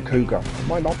not be a cougar. There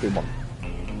might not be one.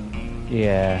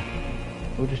 Yeah.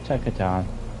 We'll just take our time.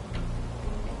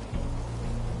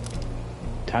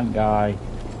 Tank guy.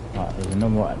 Right, there's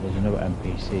another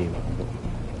NPC.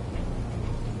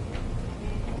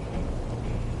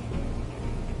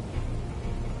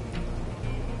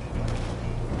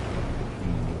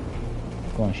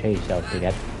 Go on, show yourself,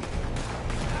 dickhead.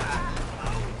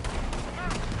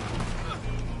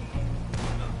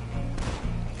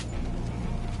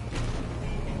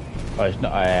 Oh, it's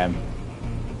not.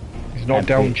 He's not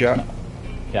down yet. Not,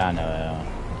 yeah, I know.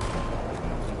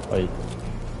 Wait.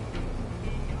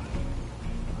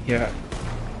 Yeah.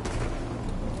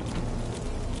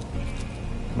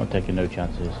 I'm not taking no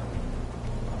chances.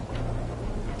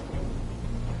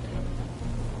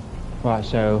 Right,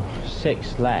 so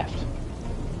 6 left.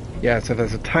 Yeah, so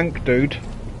there's a tank dude.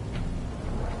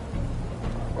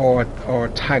 Or a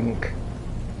tank.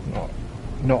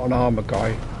 Not an armor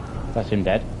guy. That's him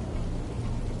dead.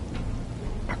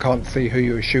 I can't see who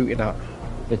you were shooting at.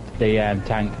 The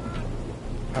tank.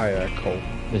 Oh yeah, cool.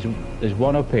 There's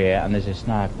one up here and there's a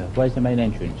sniper. Where's the main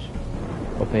entrance?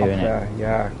 Up here, Up innit? there,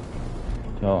 yeah.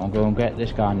 So I'm going to get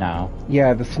this guy now.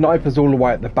 Yeah, the sniper's all the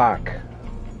way at the back.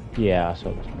 Yeah, I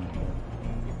saw the sniper.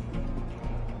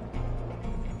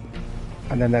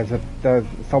 And then there's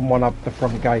someone up the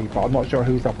front gate, but I'm not sure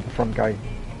who's up at the front gate.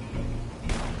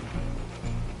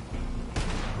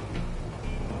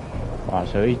 Right,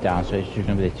 so he's down, so it's just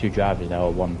going to be the 2 drivers now,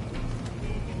 or one.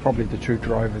 Probably the 2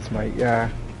 drivers, mate, yeah.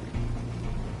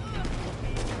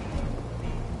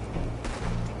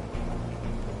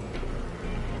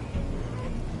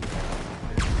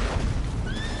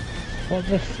 What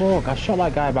the fuck? I shot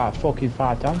that guy about fucking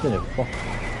 5 times in it. Fuck.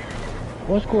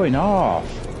 What's going off?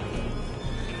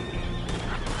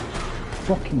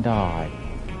 Fucking die.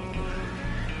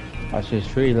 So there's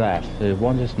 3 left. So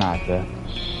one's a sniper.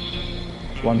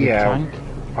 One's a tank.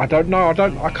 I don't know.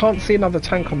 I can't see another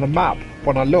tank on the map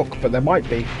when I look, but there might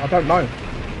be. I don't know.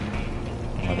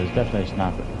 Oh, there's definitely a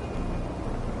sniper.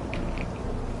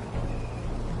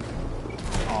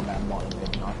 Oh man, what a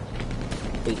good night.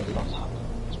 Beat a lot up.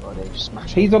 That's why they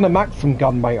smashed. He's on a Maxim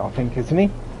gun, mate, I think, isn't he?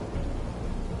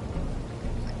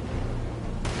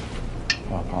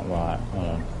 Oh, I can't write. Hold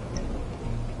on.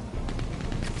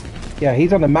 Yeah,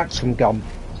 he's on a Maxim gun.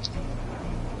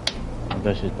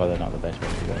 This is probably not the best way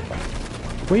to go back.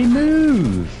 We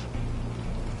move!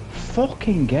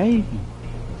 Fucking game!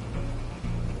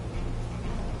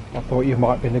 I thought you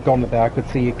might have been a goner there. I could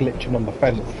see you glitching on the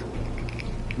fence.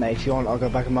 Mate, if you want, I'll go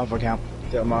back on my other account.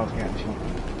 Do it on my other account if you want.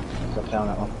 I'll play on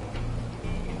that one.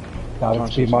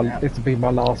 No, this will be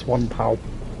my last one, pal.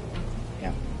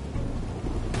 Yeah.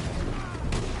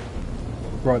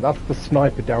 Right, that's the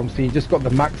sniper down. So you just got the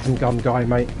Maxim gun guy,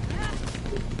 mate.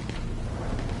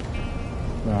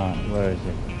 Right, where is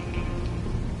it?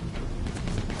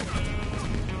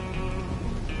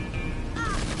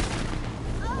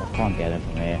 I can't get him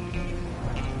from here.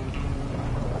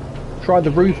 Try the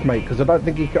roof, mate, because I don't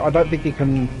think he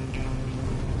can.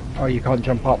 Oh, you can't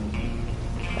jump up.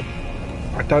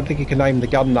 I don't think he can aim the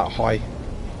gun that high.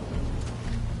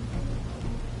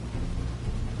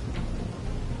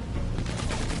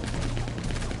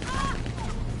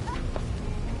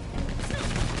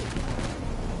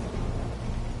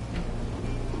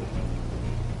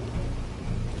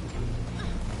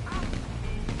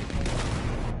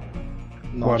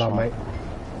 Well done, mate.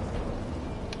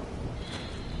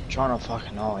 Trying to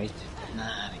fucking hide.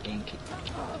 Nah, the game keeps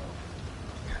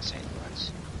can't say the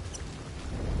words.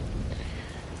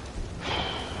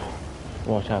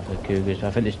 Watch out for the cougars. I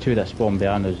think there's 2 that spawned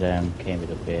behind us, came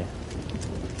up here.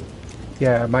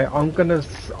 Yeah, mate. I'm gonna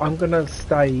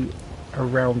stay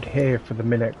around here for the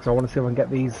minute because I want to see if I can get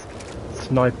these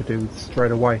sniper dudes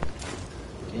straight away.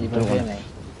 Can you both hear me?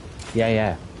 Yeah,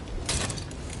 yeah.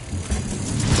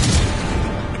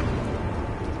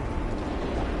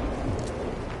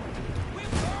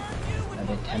 I've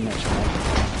been 10 minutes away.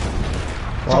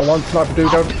 Right, one sniper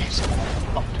dude down.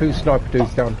 2 sniper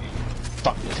dudes down.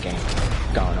 Fuck this game.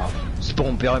 Going off.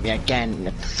 Spawn behind me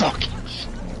again. Fucking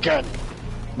good.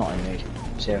 Not in mood.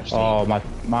 Seriously. Oh, my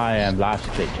life's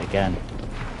glitch again.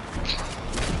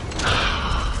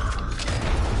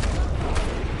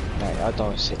 Mate, I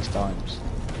died 6 times.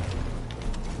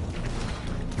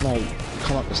 Mate,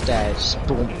 come up the stairs,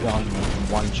 spawn behind me in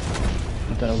one shot.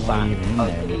 I don't know why you're even in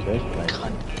there in the first place.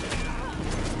 Cunt.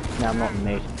 No, I'm not in the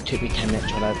mood. It took me 10 minutes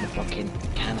to run over the fucking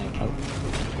can opener.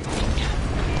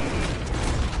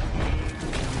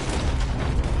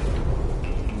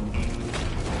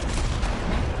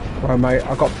 Right, mate.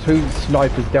 I got 2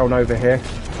 snipers down over here.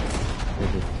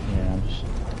 Yeah, I'm just...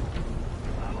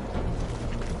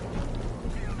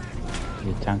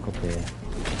 There's a tank up here.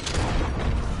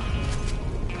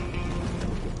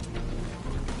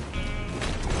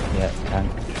 Yeah,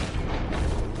 tank.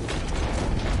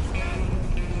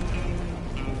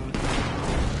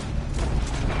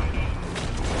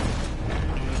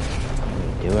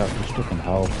 Do it, I'm stuck in the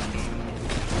hole.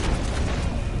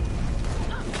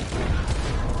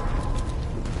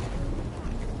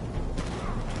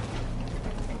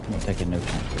 I'm not taking no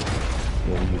chances.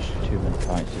 You'll use too many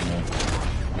fights in there.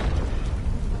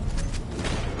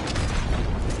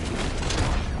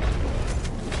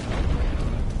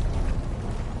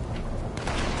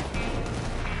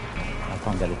 I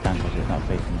can't get the tank because it's not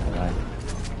facing the way.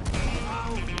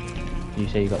 You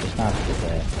say you got the snipers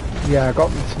there? Yeah, I got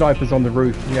the snipers on the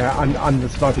roof. Yeah, and the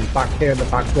snipers back here at the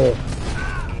back door.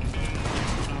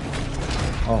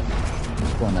 Oh,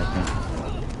 there's one I think.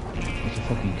 It's a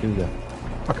fucking cougar.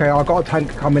 Okay, I got a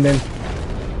tank coming in. Yeah,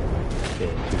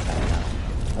 2 pound now.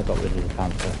 I got rid of the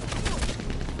panther.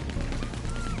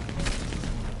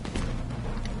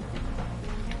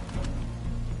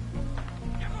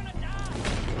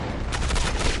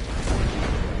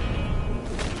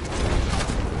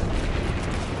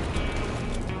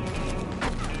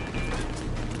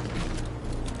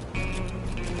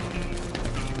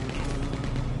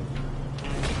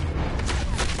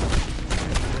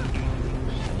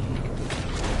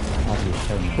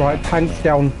 Right, tanks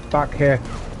down back here.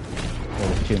 Well,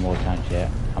 there's 2 more tanks here.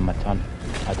 And my ton.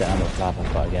 I don't know how much life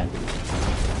I've got again.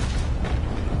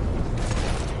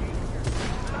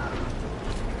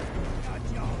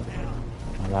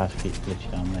 My life keeps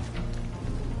glitching on me.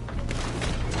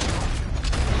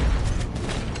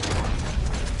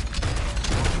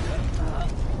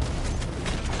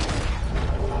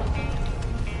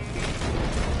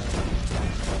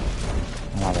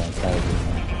 I'm having a terrible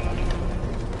one.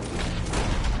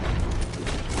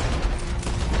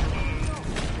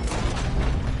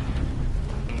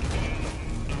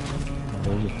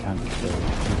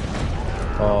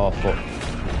 Oh fuck.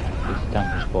 This tank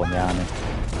just spawned behind me.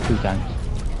 2 tanks.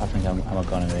 I think I'm a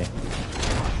goner here.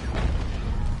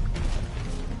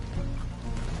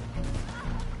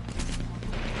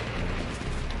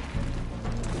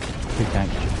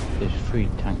 Tanks. There's 3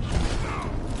 tanks.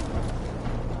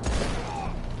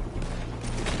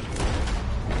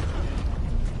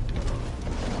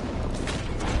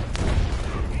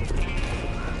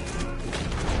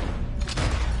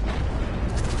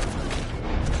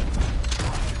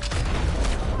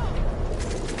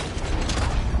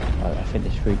 I think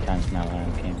there's 3 tanks now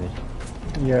around Cambridge.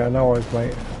 Yeah, no worries,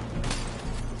 mate.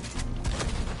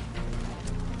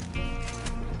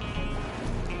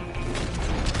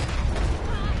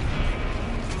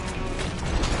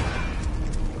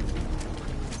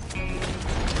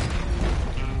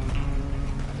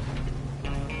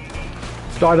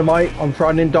 Dynamite, I'm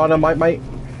throwing in dynamite, mate.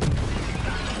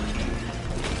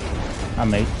 And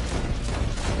me.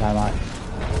 Dynamite.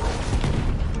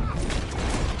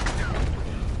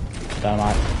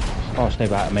 Dynamite. Oh, stay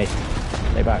back, mate.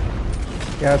 Stay back.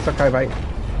 Yeah, it's okay, mate.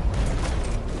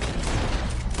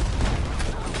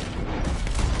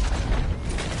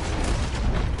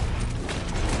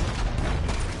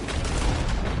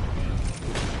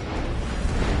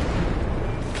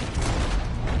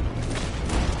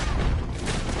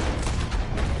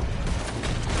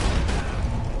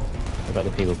 We've got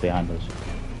the people behind us,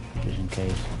 just in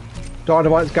case.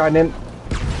 Dynamite's going in.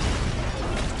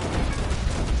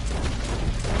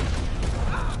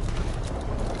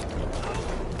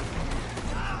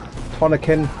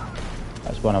 Tonakin.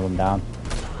 That's one of them down.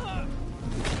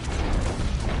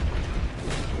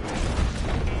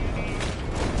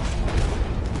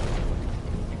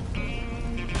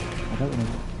 I don't know.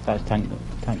 That's tank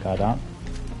guy down.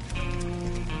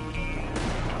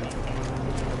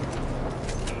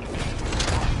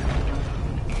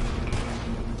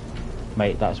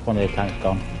 Mate, that's one of the tanks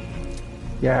gone.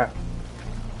 Yeah.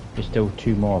 There's still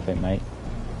 2 more, I think, mate.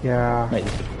 Yeah. Mate,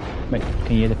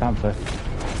 can you hear the panther?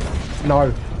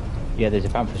 No. Yeah, there's a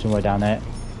panther somewhere down there.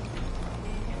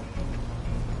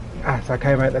 Ah, it's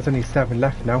okay, mate. There's only 7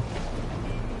 left now.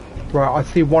 Right, I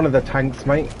see one of the tanks,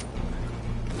 mate.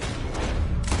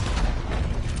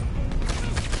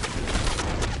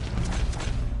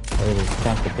 Oh, there's a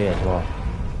tank up here as well.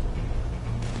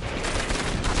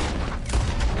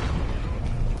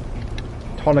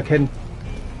 Tonakin.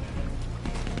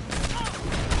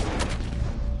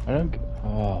 I don't...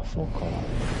 Oh, fuck off.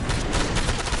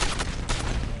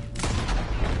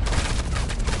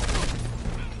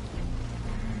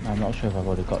 I'm not sure if I've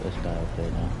already got this guy up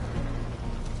here now.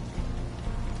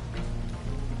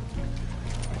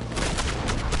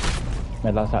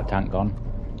 Mate, that's that tank gone.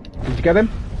 Did you get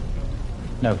him?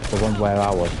 No, the one where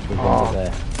I was. There's one up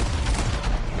there.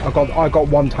 I got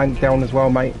 1 tank down as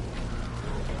well, mate.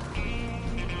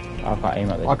 I can't aim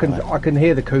at this guy. I can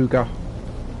hear the cougar.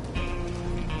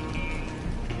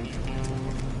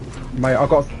 Mate,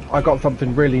 I got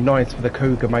something really nice for the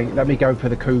cougar, mate. Let me go for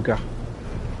the cougar.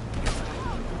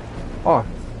 Oh,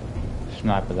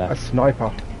 Sniper there. a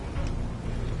sniper.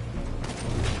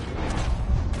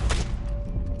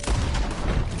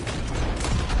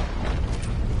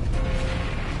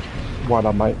 Well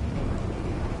done, mate.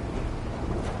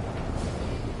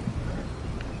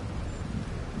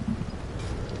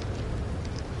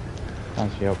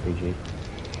 Thanks for your RPG.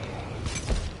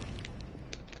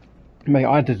 Mate,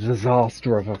 I had a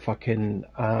disaster of a fucking,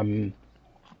 a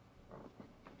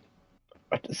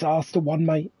disaster one,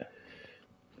 mate.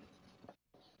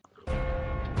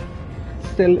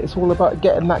 Still, it's all about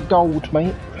getting that gold,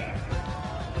 mate.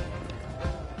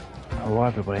 Oh,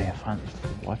 everybody, thanks for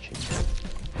watching.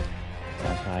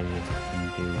 That's how you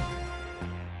can do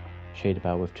Shade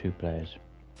About with 2 players.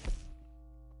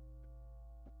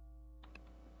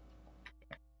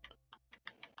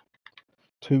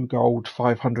 Two gold,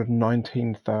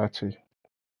 519.30.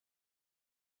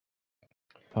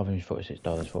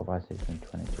 $546, 456 and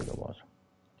 22 it was.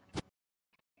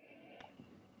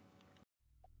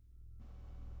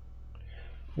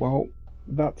 Well,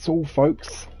 that's all,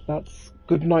 folks. That's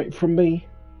good night from me.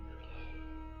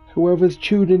 Whoever's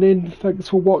tuning in, thanks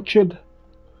for watching.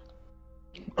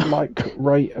 Like,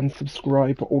 rate and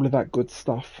subscribe, all of that good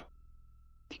stuff.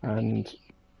 And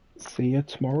see you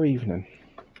tomorrow evening.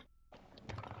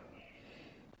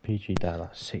 PG died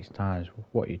like 6 times.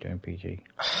 What are you doing, PG?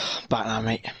 Back now,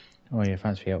 mate. Oh yeah,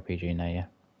 thanks for your PG now, yeah.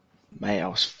 Mate, I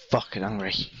was fucking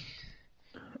hungry.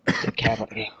 Didn't care about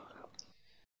the game.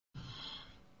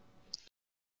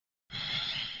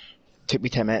 Took me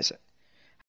 10 minutes.